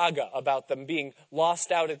great saga about them being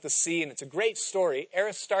lost out at the sea, and it's a great story.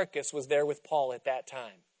 Aristarchus was there with Paul at that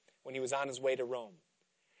time when he was on his way to Rome.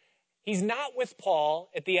 He's not with Paul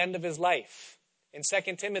at the end of his life. In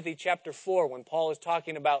 2 Timothy chapter 4, when Paul is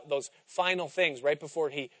talking about those final things right before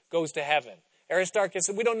he goes to heaven. Aristarchus,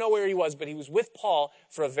 we don't know where he was, but he was with Paul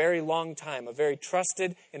for a very long time, a very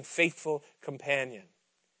trusted and faithful companion.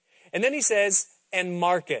 And then he says, and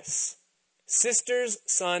Marcus, sister's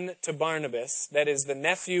son to Barnabas, that is the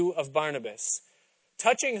nephew of Barnabas,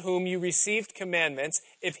 touching whom you received commandments,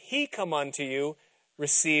 if he come unto you,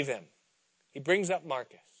 receive him. He brings up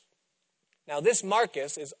Marcus. Now this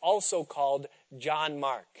Marcus is also called John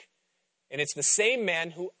Mark. And it's the same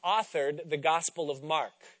man who authored the Gospel of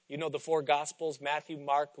Mark. You know the four Gospels, Matthew,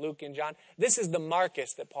 Mark, Luke, and John. This is the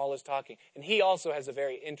Marcus that Paul is talking. And he also has a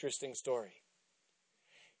very interesting story.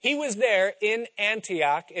 He was there in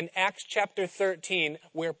Antioch in Acts chapter 13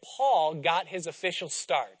 where Paul got his official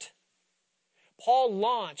start. Paul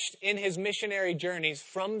launched in his missionary journeys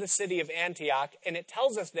from the city of Antioch, and it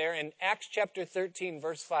tells us there in Acts chapter 13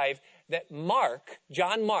 verse 5 that Mark,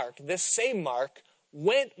 John Mark, this same Mark,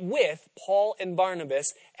 went with Paul and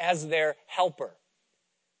Barnabas as their helper.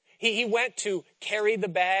 He went to carry the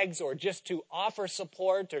bags or just to offer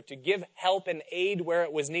support or to give help and aid where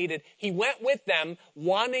it was needed. He went with them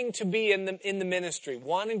wanting to be in the ministry,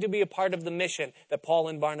 wanting to be a part of the mission that Paul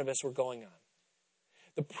and Barnabas were going on.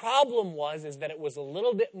 The problem is that it was a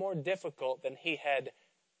little bit more difficult than he had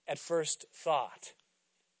at first thought.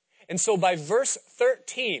 And so by verse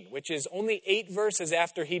 13, which is only 8 verses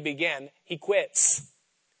after he began, he quits.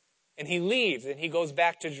 And he leaves and he goes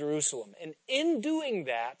back to Jerusalem. And in doing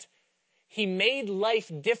that, he made life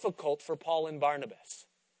difficult for Paul and Barnabas.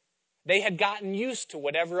 They had gotten used to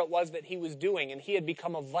whatever it was that he was doing, and he had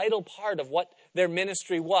become a vital part of what their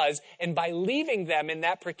ministry was. And by leaving them in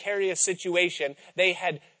that precarious situation,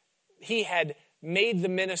 he had made the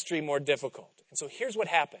ministry more difficult. And so here's what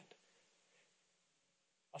happened.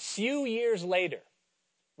 A few years later,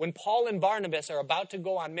 when Paul and Barnabas are about to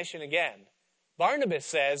go on mission again, Barnabas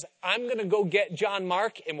says, I'm going to go get John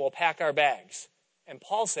Mark and we'll pack our bags. And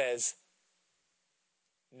Paul says,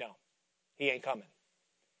 no, he ain't coming.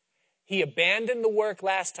 He abandoned the work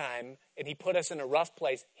last time and he put us in a rough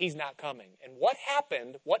place. He's not coming. And what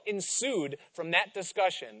happened, what ensued from that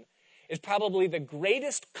discussion is probably the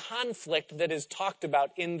greatest conflict that is talked about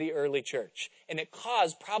in the early church. And it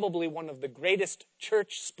caused probably one of the greatest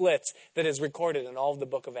church splits that is recorded in all of the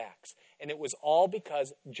book of Acts. And it was all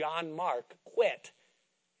because John Mark quit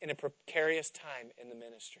in a precarious time in the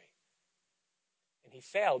ministry. And he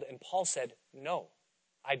failed, and Paul said, no,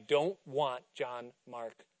 I don't want John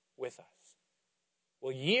Mark with us.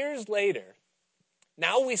 Well, years later,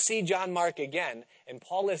 now we see John Mark again, and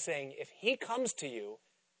Paul is saying, if he comes to you,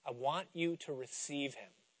 I want you to receive him,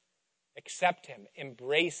 accept him,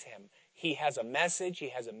 embrace him. He has a message, he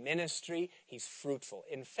has a ministry, he's fruitful.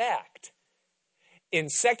 In fact, in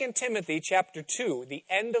 2 Timothy chapter 2, the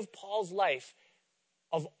end of Paul's life,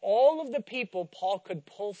 of all of the people Paul could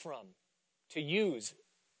pull from to use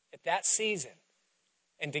at that season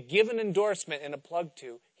and to give an endorsement and a plug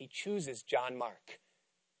to, he chooses John Mark.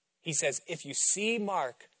 He says, if you see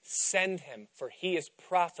Mark, send him, for he is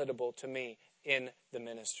profitable to me in the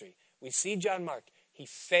ministry. We see John Mark. He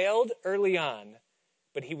failed early on,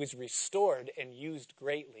 but he was restored and used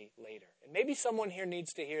greatly later. And maybe someone here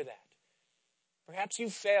needs to hear that. Perhaps you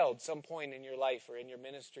failed some point in your life or in your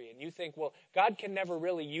ministry, and you think, well, God can never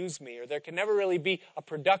really use me, or there can never really be a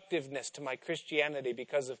productiveness to my Christianity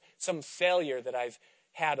because of some failure that I've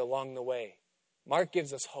had along the way. Mark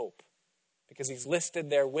gives us hope because he's listed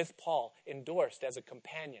there with Paul, endorsed as a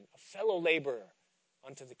companion, a fellow laborer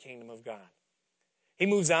unto the kingdom of God. He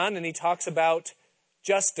moves on and he talks about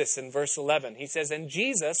Justus in verse 11. He says, and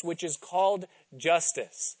Jesus, which is called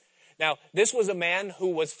Justus. Now, this was a man who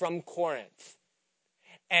was from Corinth.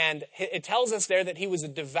 And it tells us there that he was a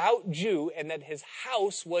devout Jew and that his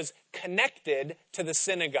house was connected to the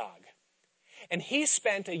synagogue. And he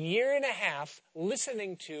spent a year and a half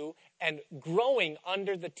listening to and growing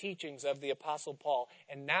under the teachings of the Apostle Paul.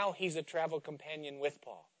 And now he's a travel companion with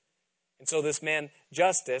Paul. And so this man,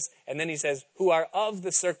 Justus, and then he says, who are of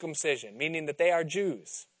the circumcision, meaning that they are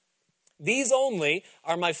Jews. These only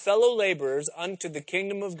are my fellow laborers unto the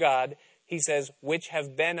kingdom of God, he says, which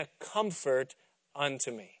have been a comfort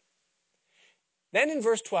unto me. Then in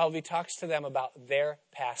verse 12, he talks to them about their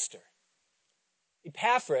pastor.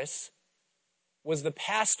 Epaphras was the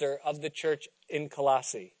pastor of the church in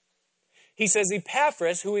Colossae. He says,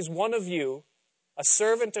 Epaphras, who is one of you, a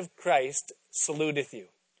servant of Christ, saluteth you,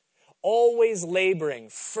 always laboring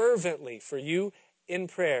fervently for you in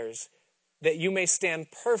prayers, that you may stand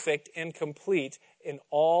perfect and complete in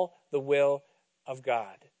all the will of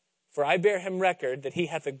God. For I bear him record that he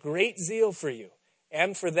hath a great zeal for you,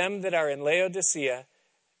 and for them that are in Laodicea,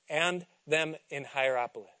 and them in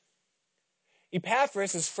Hierapolis.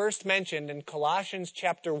 Epaphras is first mentioned in Colossians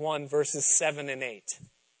chapter 1, verses 7 and 8.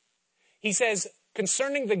 He says,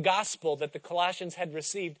 concerning the gospel that the Colossians had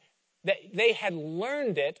received, that they had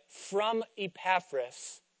learned it from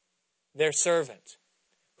Epaphras, their servant,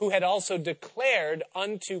 who had also declared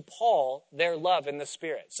unto Paul their love in the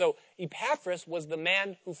Spirit. So Epaphras was the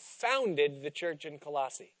man who founded the church in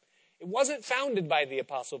Colossae. It wasn't founded by the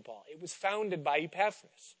Apostle Paul. It was founded by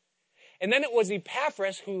Epaphras. And then it was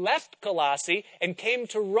Epaphras who left Colossae and came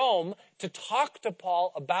to Rome to talk to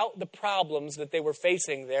Paul about the problems that they were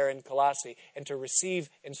facing there in Colossae and to receive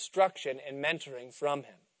instruction and mentoring from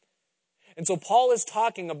him. And so Paul is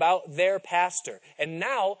talking about their pastor. And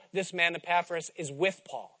now this man Epaphras is with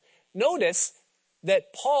Paul. Notice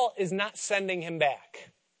that Paul is not sending him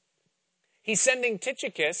back. He's sending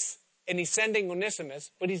Tychicus and he's sending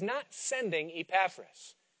Onesimus, but he's not sending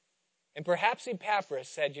Epaphras. And perhaps Epaphras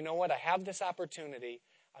said, you know what, I have this opportunity.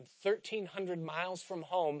 I'm 1,300 miles from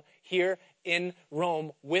home here in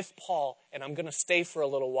Rome with Paul, and I'm going to stay for a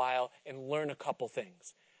little while and learn a couple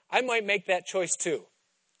things. I might make that choice too,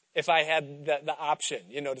 if I had the option,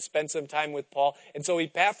 to spend some time with Paul. And so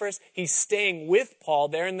Epaphras, he's staying with Paul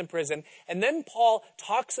there in the prison. And then Paul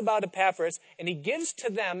talks about Epaphras, and he gives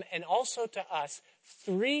to them and also to us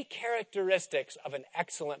 3 characteristics of an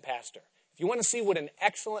excellent pastor. If you want to see what an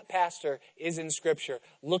excellent pastor is in Scripture,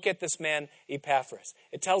 look at this man, Epaphras.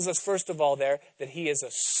 It tells us, first of all, there that he is a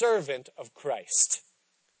servant of Christ.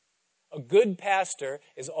 A good pastor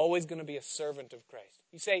is always going to be a servant of Christ.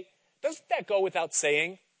 You say, doesn't that go without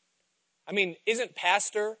saying? I mean, isn't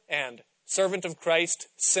pastor and servant of Christ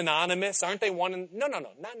synonymous? Aren't they one? No,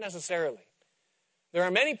 not necessarily. There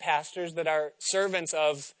are many pastors that are servants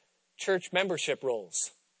of church membership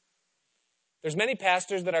rolls. There's many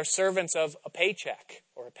pastors that are servants of a paycheck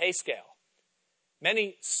or a pay scale.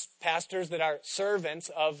 Many pastors that are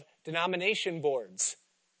servants of denomination boards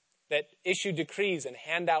that issue decrees and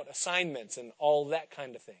hand out assignments and all that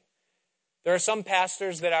kind of thing. There are some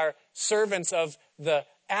pastors that are servants of the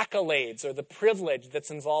accolades or the privilege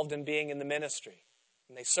that's involved in being in the ministry.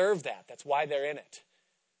 And they serve that. That's why they're in it.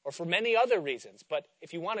 Or for many other reasons. But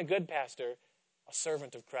if you want a good pastor, a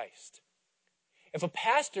servant of Christ. If a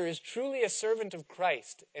pastor is truly a servant of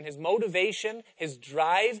Christ and his motivation, his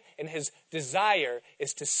drive, and his desire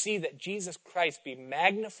is to see that Jesus Christ be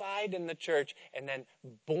magnified in the church and then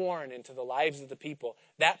born into the lives of the people,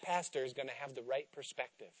 that pastor is going to have the right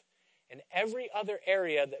perspective. And every other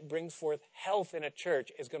area that brings forth health in a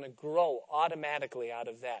church is going to grow automatically out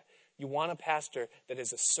of that. You want a pastor that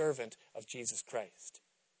is a servant of Jesus Christ.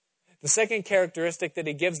 The second characteristic that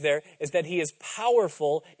he gives there is that he is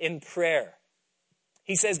powerful in prayer.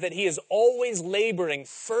 He says that he is always laboring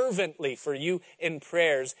fervently for you in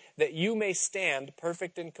prayers, that you may stand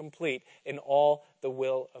perfect and complete in all the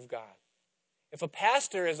will of God. If a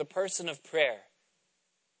pastor is a person of prayer,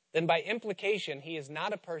 then by implication, he is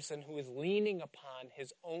not a person who is leaning upon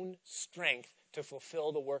his own strength to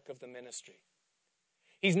fulfill the work of the ministry.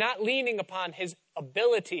 He's not leaning upon his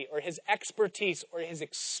ability or his expertise or his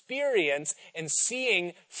experience in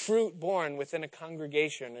seeing fruit born within a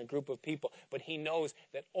congregation or a group of people, but he knows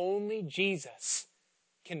that only Jesus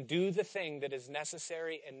can do the thing that is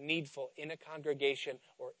necessary and needful in a congregation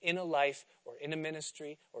or in a life or in a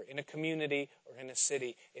ministry or in a community or in a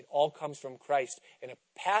city. It all comes from Christ. And a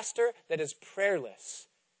pastor that is prayerless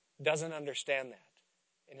doesn't understand that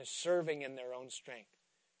and is serving in their own strength.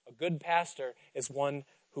 A good pastor is one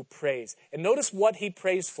who prays. And notice what he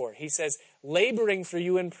prays for. He says, laboring for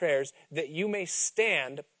you in prayers that you may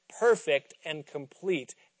stand perfect and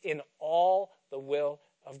complete in all the will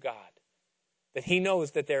of God. That he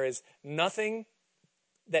knows that there is nothing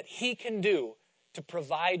that he can do to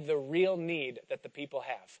provide the real need that the people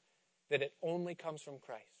have. That it only comes from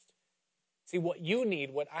Christ. See, what you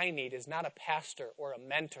need, what I need, is not a pastor or a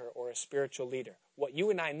mentor or a spiritual leader. What you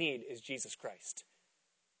and I need is Jesus Christ.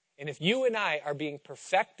 And if you and I are being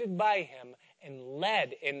perfected by him and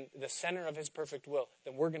led in the center of his perfect will,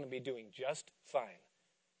 then we're going to be doing just fine.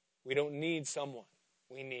 We don't need someone.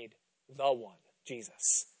 We need the one,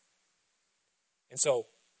 Jesus. And so,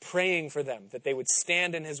 praying for them, that they would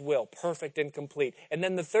stand in his will, perfect and complete. And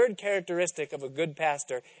then the third characteristic of a good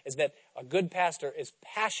pastor is that a good pastor is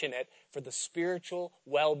passionate for the spiritual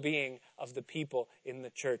well-being of the people in the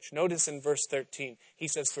church. Notice in verse 13, he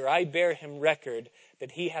says, "For I bear him record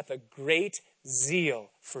that he hath a great zeal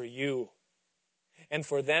for you, and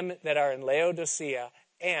for them that are in Laodicea,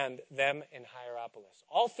 and them in Hierapolis."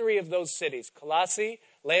 All three of those cities, Colossae,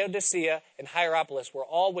 Laodicea, and Hierapolis, were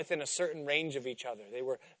all within a certain range of each other. They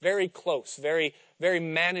were very close, very, very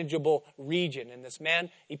manageable region. And this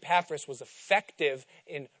man, Epaphras, was effective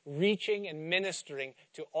in reaching and ministering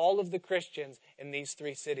to all of the Christians in these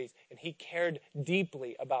three cities. And he cared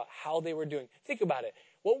deeply about how they were doing. Think about it.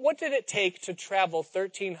 Well, what did it take to travel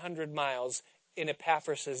 1,300 miles in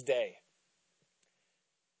Epaphras' day?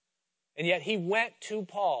 And yet he went to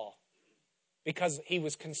Paul because he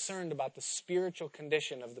was concerned about the spiritual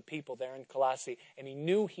condition of the people there in Colossae, and he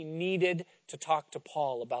knew he needed to talk to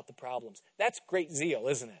Paul about the problems. That's great zeal,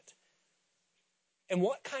 isn't it? And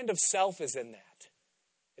what kind of self is in that?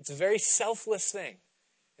 It's a very selfless thing.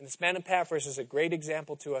 And this man Epaphras is a great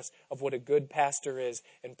example to us of what a good pastor is,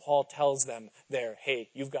 and Paul tells them there, hey,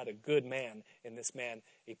 you've got a good man in this man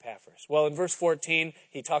Epaphras. Well, in verse 14,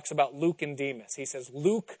 he talks about Luke and Demas. He says,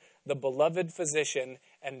 Luke, the beloved physician,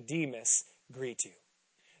 and Demas greet you.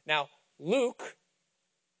 Now, Luke,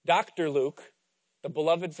 Dr. Luke, the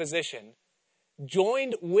beloved physician,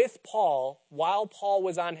 joined with Paul while Paul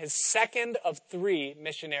was on his second of 3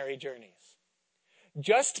 missionary journeys.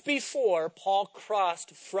 Just before Paul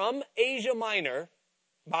crossed from Asia Minor,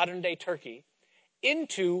 modern-day Turkey,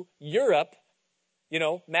 into Europe,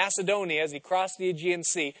 Macedonia, as he crossed the Aegean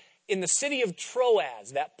Sea, in the city of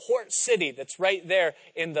Troas, that port city that's right there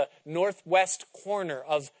in the northwest corner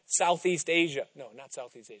of Southeast Asia. No, not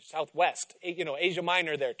Southeast Asia, Southwest, Asia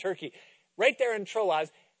Minor there, Turkey. Right there in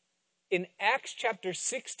Troas, in Acts chapter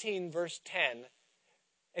 16, verse 10,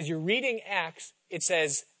 as you're reading Acts, it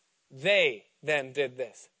says, they then did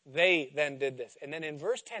this. They then did this. And then in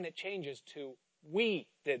verse 10, it changes to, we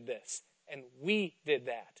did this, and we did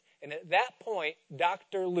that. And at that point,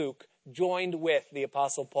 Dr. Luke joined with the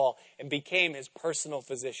Apostle Paul and became his personal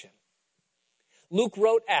physician. Luke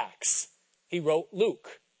wrote Acts. He wrote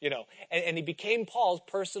Luke, and he became Paul's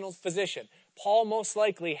personal physician. Paul most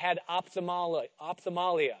likely had ophthalmia,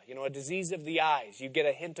 a disease of the eyes. You get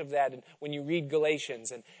a hint of that when you read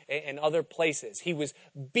Galatians and other places. He was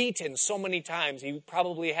beaten so many times. He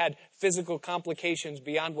probably had physical complications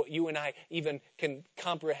beyond what you and I even can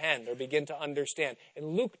comprehend or begin to understand.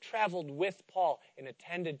 And Luke traveled with Paul and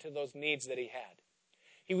attended to those needs that he had.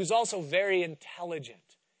 He was also very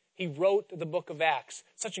intelligent. He wrote the book of Acts,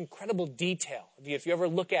 such incredible detail. If you ever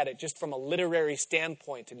look at it just from a literary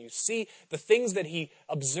standpoint and you see the things that he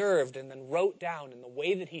observed and then wrote down and the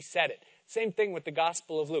way that he said it. Same thing with the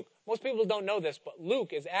Gospel of Luke. Most people don't know this, but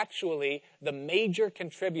Luke is actually the major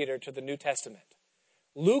contributor to the New Testament.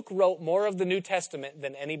 Luke wrote more of the New Testament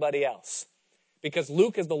than anybody else. Because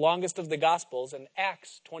Luke is the longest of the Gospels, and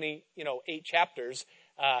Acts, 8 chapters,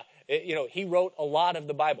 he wrote a lot of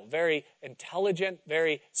the Bible. Very intelligent,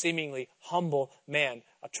 very seemingly humble man,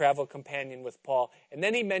 a travel companion with Paul. And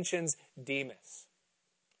then he mentions Demas.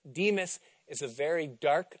 Demas is a very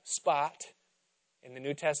dark spot in the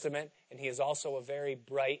New Testament, and he is also a very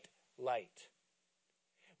bright light.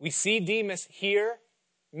 We see Demas here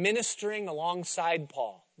ministering alongside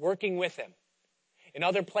Paul, working with him. In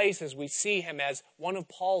other places, we see him as one of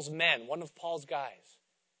Paul's men, one of Paul's guys.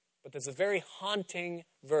 But there's a very haunting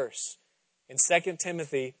verse in 2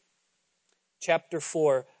 Timothy chapter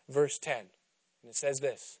 4, verse 10. And it says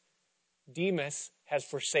this, Demas has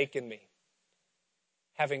forsaken me,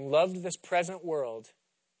 having loved this present world,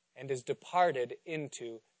 and is departed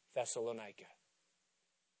into Thessalonica.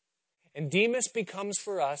 And Demas becomes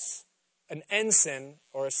for us an ensign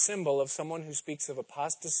or a symbol of someone who speaks of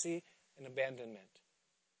apostasy and abandonment.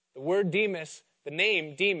 The word Demas, the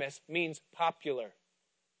name Demas, means popular.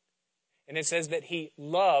 And it says that he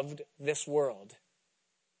loved this world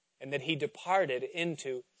and that he departed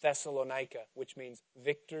into Thessalonica, which means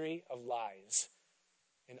victory of lies.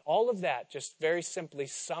 And all of that just very simply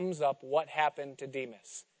sums up what happened to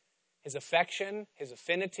Demas. His affection, his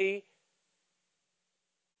affinity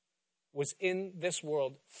was in this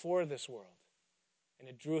world, for this world. And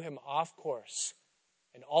it drew him off course.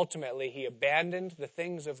 And ultimately, he abandoned the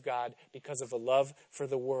things of God because of a love for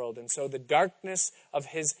the world. And so the darkness of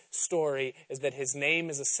his story is that his name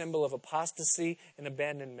is a symbol of apostasy and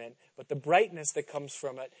abandonment. But the brightness that comes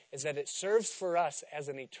from it is that it serves for us as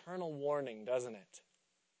an eternal warning, doesn't it?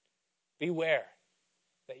 Beware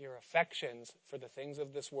that your affections for the things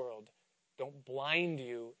of this world don't blind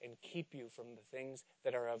you and keep you from the things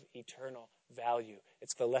that are of eternal value.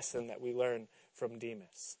 It's the lesson that we learn from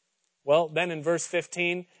Demas. Well, then in verse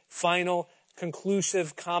 15, final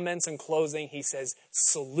conclusive comments and closing, he says,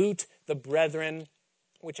 salute the brethren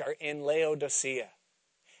which are in Laodicea,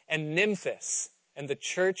 and Nymphas, and the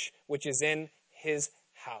church which is in his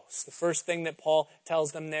house. The first thing that Paul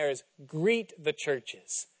tells them there is, greet the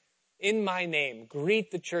churches. In my name, greet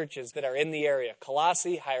the churches that are in the area.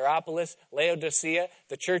 Colossae, Hierapolis, Laodicea,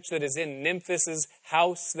 the church that is in Nymphas'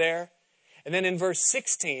 house there. And then in verse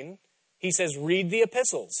 16, he says, read the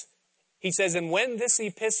epistles. He says, and when this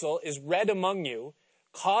epistle is read among you,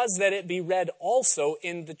 cause that it be read also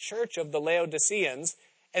in the church of the Laodiceans,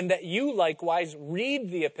 and that you likewise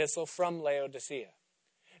read the epistle from Laodicea.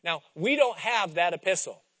 Now, we don't have that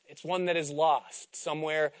epistle. It's one that is lost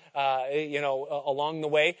somewhere, along the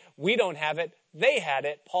way. We don't have it. They had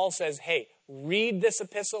it. Paul says, hey, read this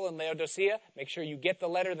epistle in Laodicea. Make sure you get the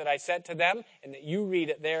letter that I sent to them and that you read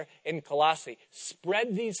it there in Colossae.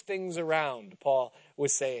 Spread these things around, Paul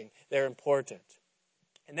was saying. They're important.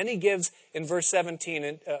 And then he gives, in verse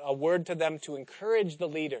 17, a word to them to encourage the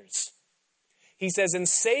leaders. He says, and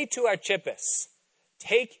say to Archippus,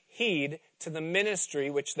 take heed to the ministry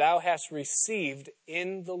which thou hast received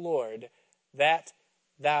in the Lord, that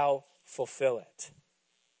thou fulfill it.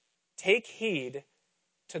 Take heed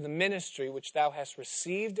to the ministry which thou hast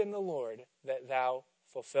received in the Lord, that thou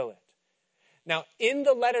fulfill it. Now, in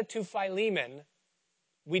the letter to Philemon,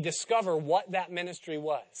 we discover what that ministry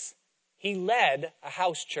was. He led a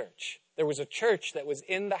house church. There was a church that was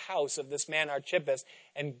in the house of this man Archippus,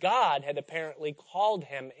 and God had apparently called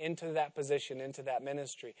him into that position, into that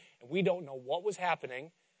ministry. And we don't know what was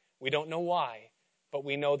happening. We don't know why. But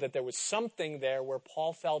we know that there was something there where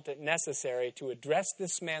Paul felt it necessary to address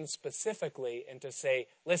this man specifically and to say,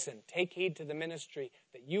 listen, take heed to the ministry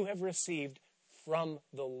that you have received from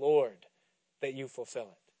the Lord, that you fulfill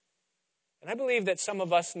it. And I believe that some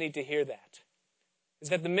of us need to hear that. Is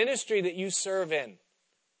that the ministry that you serve in,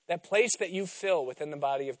 that place that you fill within the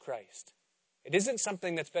body of Christ, it isn't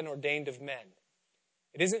something that's been ordained of men.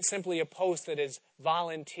 It isn't simply a post that is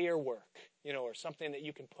volunteer work, or something that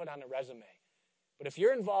you can put on a resume. But if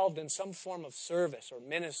you're involved in some form of service or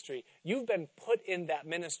ministry, you've been put in that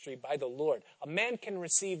ministry by the Lord. A man can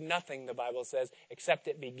receive nothing, the Bible says, except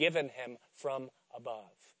it be given him from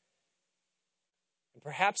above. And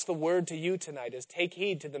perhaps the word to you tonight is take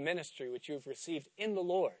heed to the ministry which you've received in the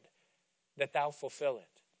Lord, that thou fulfill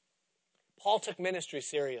it. Paul took ministry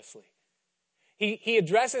seriously. He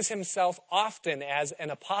addresses himself often as an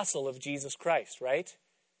apostle of Jesus Christ, right?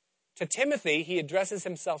 To Timothy, he addresses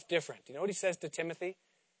himself different. You know what he says to Timothy?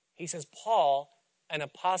 He says, Paul, an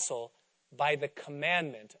apostle by the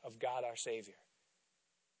commandment of God our Savior.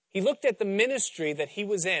 He looked at the ministry that he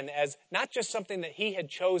was in as not just something that he had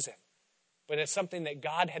chosen, but as something that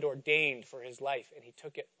God had ordained for his life, and he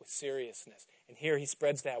took it with seriousness. And here he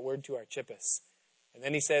spreads that word to Archippus. And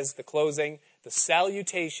then he says, the closing, the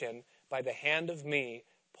salutation by the hand of me,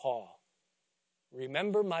 Paul.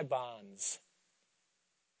 Remember my bonds.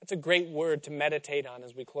 That's a great word to meditate on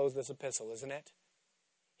as we close this epistle, isn't it?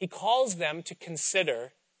 He calls them to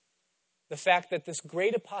consider the fact that this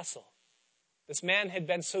great apostle, this man had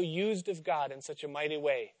been so used of God in such a mighty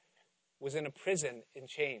way, was in a prison in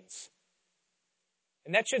chains.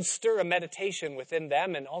 And that should stir a meditation within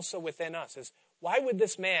them and also within us. Is why would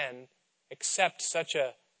this man accept such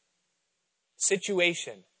a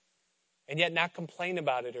situation and yet not complain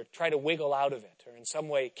about it or try to wiggle out of it or in some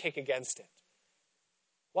way kick against it?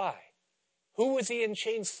 Why? Who was he in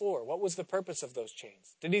chains for? What was the purpose of those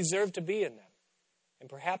chains? Did he deserve to be in them? And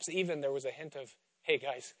perhaps even there was a hint of, hey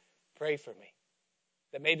guys, pray for me,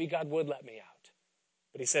 that maybe God would let me out.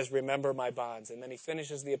 But he says, remember my bonds. And then he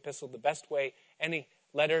finishes the epistle the best way any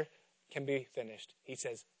letter can be finished. He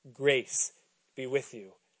says, grace be with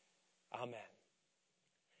you. Amen.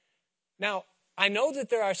 Now, I know that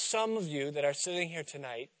there are some of you that are sitting here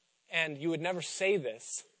tonight, and you would never say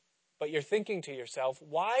this, but you're thinking to yourself,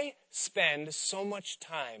 why spend so much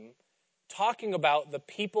time talking about the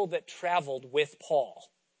people that traveled with Paul?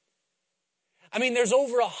 I mean, there's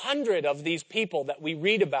over 100 of these people that we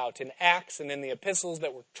read about in Acts and in the epistles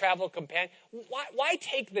that were travel companions. Why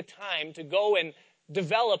take the time to go and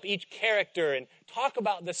develop each character and talk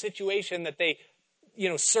about the situation that they,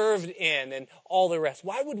 served in and all the rest?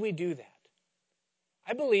 Why would we do that?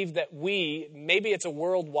 I believe that maybe it's a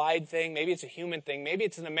worldwide thing, maybe it's a human thing, maybe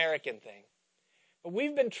it's an American thing, but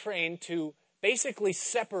we've been trained to basically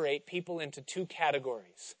separate people into two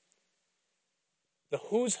categories. The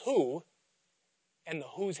who's who and the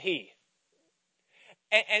who's he.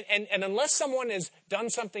 And unless someone has done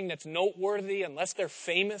something that's noteworthy, unless they're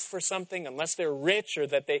famous for something, unless they're rich or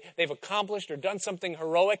that they've accomplished or done something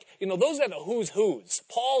heroic, those are the who's who's.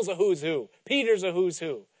 Paul's a who's who. Peter's a who's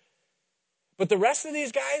who. But the rest of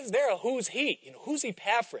these guys, they're a who's he. Who's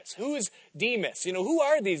Epaphras? Who's Demas? Who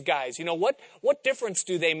are these guys? What difference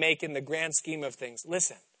do they make in the grand scheme of things?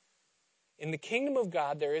 Listen, in the kingdom of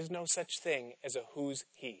God, there is no such thing as a who's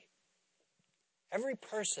he. Every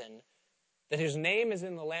person that his name is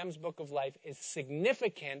in the Lamb's Book of Life is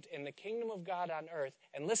significant in the kingdom of God on earth.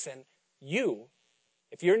 And listen,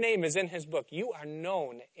 if your name is in his book, you are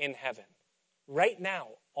known in heaven. Right now,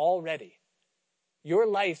 already. Your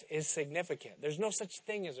life is significant. There's no such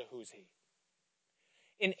thing as a who's he.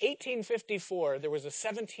 In 1854, there was a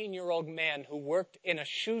 17-year-old man who worked in a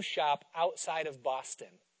shoe shop outside of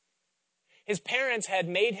Boston. His parents had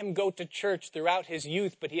made him go to church throughout his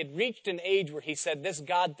youth, but he had reached an age where he said, this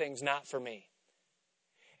God thing's not for me.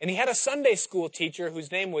 And he had a Sunday school teacher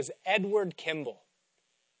whose name was Edward Kimball.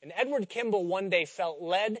 And Edward Kimball one day felt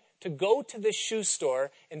led to go to this shoe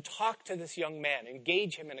store and talk to this young man,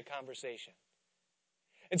 engage him in a conversation.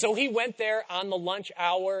 And so he went there on the lunch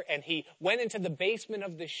hour, and he went into the basement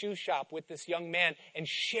of the shoe shop with this young man and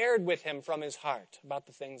shared with him from his heart about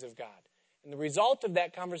the things of God. And the result of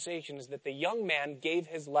that conversation is that the young man gave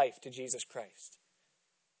his life to Jesus Christ.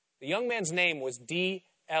 The young man's name was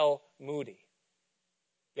D.L. Moody.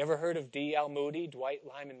 You ever heard of D.L. Moody, Dwight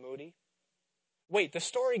Lyman Moody? Wait, the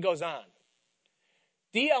story goes on.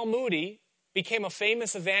 D.L. Moody became a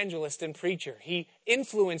famous evangelist and preacher. He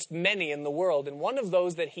influenced many in the world, and one of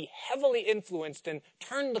those that he heavily influenced and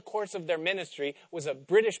turned the course of their ministry was a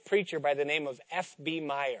British preacher by the name of F.B.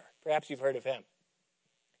 Meyer. Perhaps you've heard of him.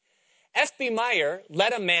 F.B. Meyer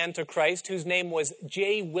led a man to Christ whose name was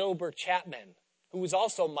J. Wilbur Chapman, who was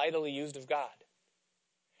also mightily used of God.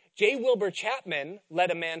 J. Wilbur Chapman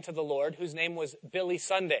led a man to the Lord whose name was Billy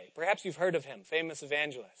Sunday. Perhaps you've heard of him, famous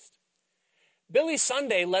evangelist. Billy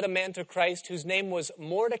Sunday led a man to Christ whose name was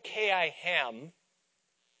Mordecai Ham.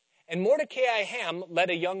 And Mordecai Ham led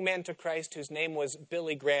a young man to Christ whose name was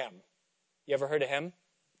Billy Graham. You ever heard of him?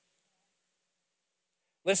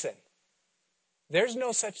 Listen, there's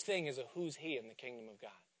no such thing as a who's he in the kingdom of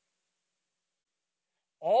God.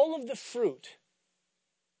 All of the fruit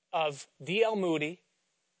of D.L. Moody,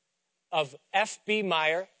 of F.B.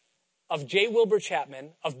 Meyer, of J. Wilbur Chapman,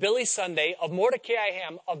 of Billy Sunday, of Mordecai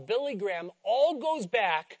Ham, of Billy Graham, all goes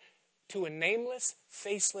back to a nameless,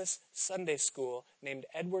 faceless Sunday school named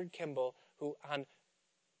Edward Kimball, who on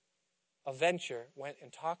a venture went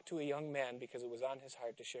and talked to a young man because it was on his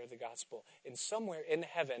heart to share the gospel. And somewhere in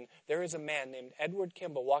heaven, there is a man named Edward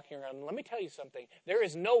Kimball walking around. And let me tell you something. There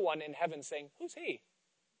is no one in heaven saying, who's he?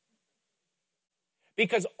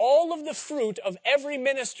 Because all of the fruit of every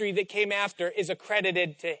ministry that came after is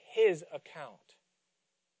accredited to his account.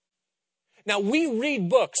 Now, we read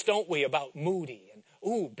books, don't we, about Moody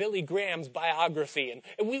and, Billy Graham's biography.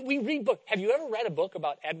 And we read books. Have you ever read a book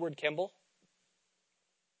about Edward Kimball?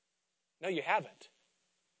 No, you haven't.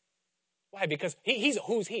 Why? Because he's a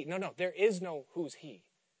who's he. No, there is no who's he.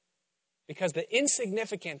 Because the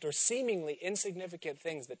insignificant or seemingly insignificant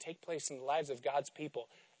things that take place in the lives of God's people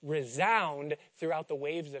resound throughout the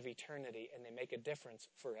waves of eternity, and they make a difference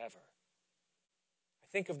forever. I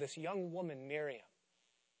think of this young woman, Miriam.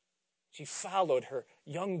 She followed her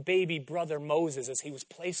young baby brother Moses as he was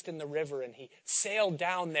placed in the river, and he sailed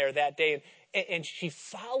down there that day, and she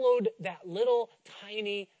followed that little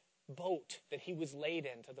tiny boat that he was laid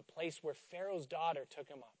in to the place where Pharaoh's daughter took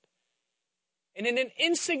him up. And in an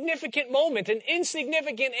insignificant moment, an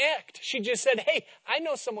insignificant act, she just said, hey, I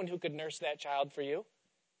know someone who could nurse that child for you.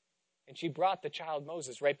 And she brought the child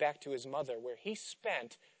Moses right back to his mother, where he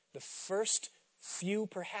spent the first few,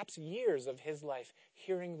 perhaps years of his life,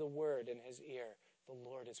 hearing the word in his ear, the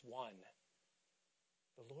Lord is one.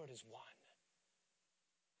 The Lord is one.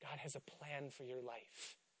 God has a plan for your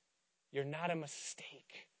life. You're not a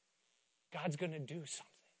mistake. God's going to do something.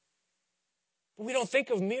 But we don't think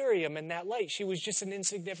of Miriam in that light. She was just an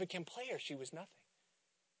insignificant player. She was nothing.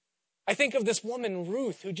 I think of this woman,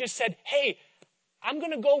 Ruth, who just said, hey, I'm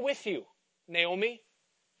going to go with you, Naomi.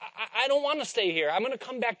 I don't want to stay here. I'm going to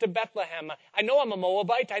come back to Bethlehem. I know I'm a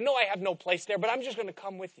Moabite. I know I have no place there, but I'm just going to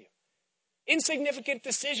come with you. Insignificant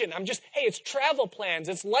decision. Hey, it's travel plans.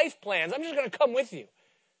 It's life plans. I'm just going to come with you.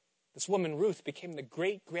 This woman, Ruth, became the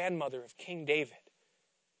great-grandmother of King David.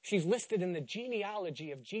 She's listed in the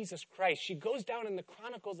genealogy of Jesus Christ. She goes down in the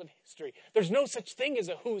chronicles of history. There's no such thing as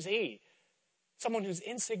a who's he. Someone who's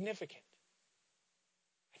insignificant.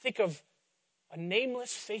 I think of a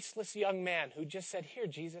nameless, faceless young man who just said, here,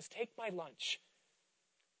 Jesus, take my lunch.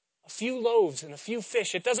 A few loaves and a few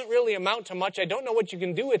fish. It doesn't really amount to much. I don't know what you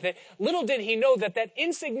can do with it. Little did he know that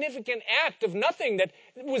insignificant act of nothing that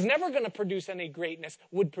was never going to produce any greatness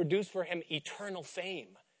would produce for him eternal fame.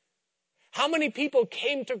 How many people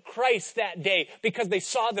came to Christ that day because they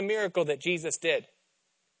saw the miracle that Jesus did?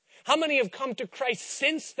 How many have come to Christ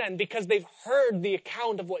since then because they've heard the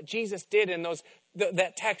account of what Jesus did in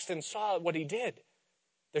that text and saw what he did?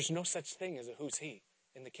 There's no such thing as a who's he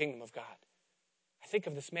in the kingdom of God. I think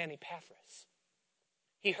of this man Epaphras.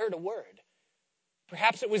 He heard a word.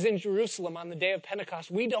 Perhaps it was in Jerusalem on the day of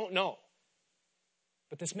Pentecost. We don't know.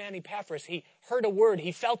 But this man Epaphras, he heard a word.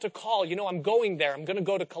 He felt a call. I'm going there. I'm going to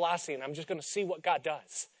go to Colossae, and I'm just going to see what God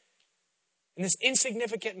does. And this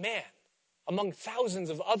insignificant man, among thousands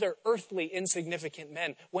of other earthly insignificant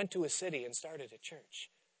men, went to a city and started a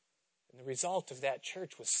church. And the result of that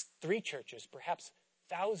church was 3 churches, perhaps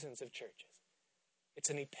thousands of churches. It's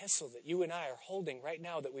an epistle that you and I are holding right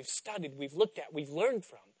now that we've studied, we've looked at, we've learned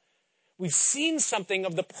from. We've seen something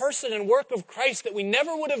of the person and work of Christ that we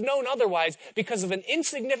never would have known otherwise because of an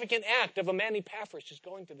insignificant act of a man Epaphras just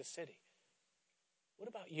going to the city. What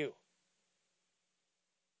about you?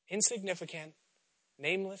 Insignificant,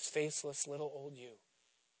 nameless, faceless, little old you.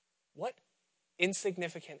 What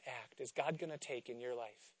insignificant act is God going to take in your life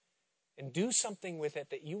and do something with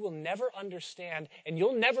it that you will never understand and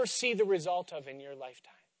you'll never see the result of in your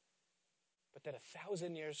lifetime? But that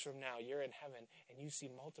 1,000 years from now, you're in heaven and you see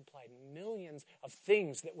multiplied millions of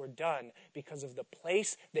things that were done because of the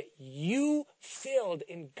place that you filled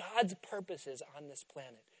in God's purposes on this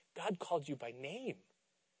planet. God called you by name.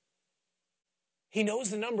 He knows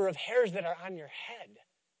the number of hairs that are on your head.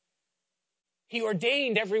 He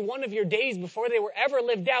ordained every one of your days before they were ever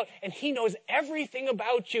lived out, and he knows everything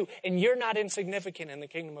about you, and you're not insignificant in the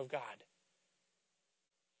kingdom of God.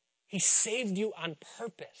 He saved you on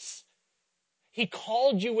purpose. He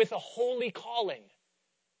called you with a holy calling.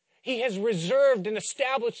 He has reserved and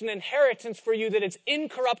established an inheritance for you that is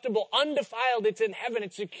incorruptible, undefiled, it's in heaven,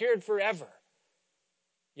 it's secured forever.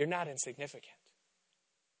 You're not insignificant.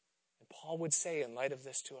 And Paul would say in light of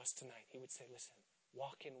this to us tonight, he would say, listen,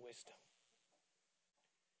 walk in wisdom.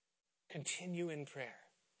 Continue in prayer.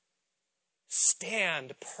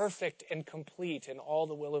 Stand perfect and complete in all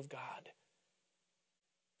the will of God.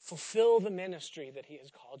 Fulfill the ministry that he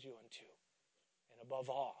has called you unto. And above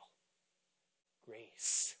all,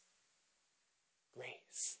 grace.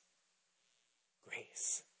 Grace.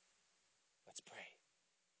 Grace. Let's pray.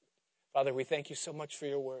 Father, we thank you so much for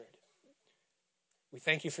your word. We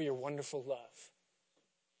thank you for your wonderful love.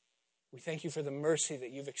 We thank you for the mercy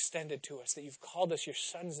that you've extended to us, that you've called us your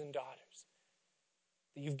sons and daughters,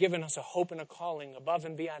 that you've given us a hope and a calling above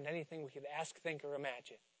and beyond anything we could ask, think, or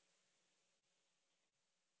imagine.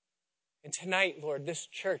 And tonight, Lord, this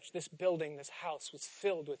church, this building, this house was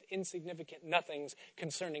filled with insignificant nothings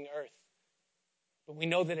concerning earth. But we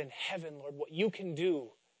know that in heaven, Lord, what you can do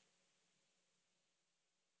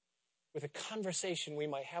with a conversation we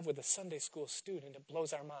might have with a Sunday school student, it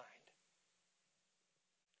blows our mind.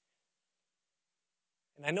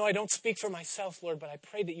 And I know I don't speak for myself, Lord, but I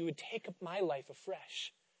pray that you would take up my life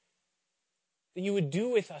afresh. That you would do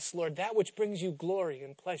with us, Lord, that which brings you glory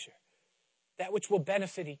and pleasure. That which will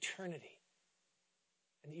benefit eternity.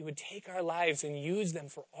 And that you would take our lives and use them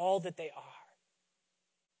for all that they are.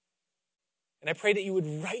 And I pray that you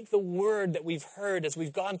would write the word that we've heard as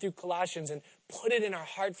we've gone through Colossians and put it in our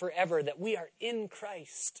heart forever, that we are in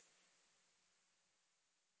Christ.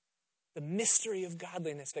 the mystery of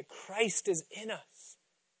godliness, that Christ is in us,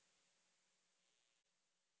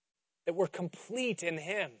 that we're complete in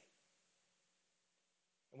him.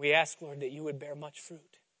 And we ask, Lord, that you would bear much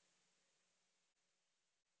fruit.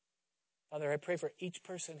 Father, I pray for each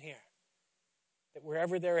person here, that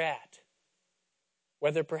wherever they're at,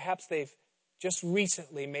 whether perhaps they've just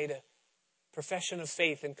recently made a profession of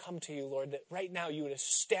faith and come to you, Lord, that right now you would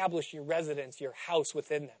establish your residence, your house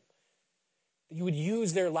within them. That you would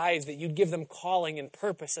use their lives, that you'd give them calling and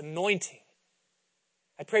purpose, anointing.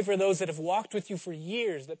 I pray for those that have walked with you for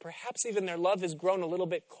years, that perhaps even their love has grown a little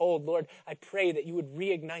bit cold. Lord, I pray that you would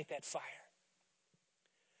reignite that fire.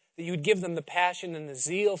 That you would give them the passion and the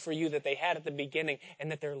zeal for you that they had at the beginning,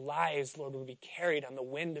 and that their lives, Lord, would be carried on the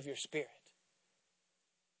wind of your Spirit.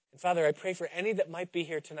 And Father, I pray for any that might be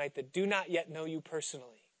here tonight that do not yet know you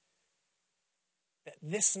personally, that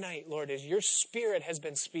this night, Lord, as your Spirit has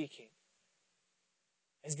been speaking,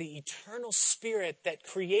 as the eternal Spirit that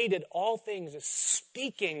created all things is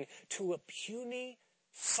speaking to a puny,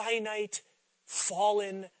 finite,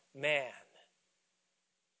 fallen man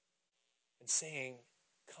and saying,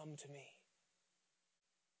 come to me,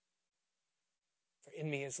 for in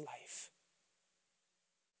me is life.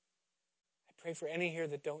 I pray for any here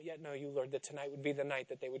that don't yet know you, Lord, that tonight would be the night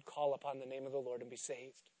that they would call upon the name of the Lord and be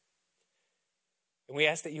saved. And we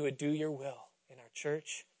ask that you would do your will in our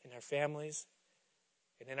church, in our families,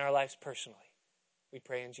 and in our lives personally. We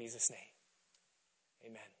pray in Jesus' name.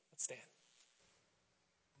 Amen. Let's stand.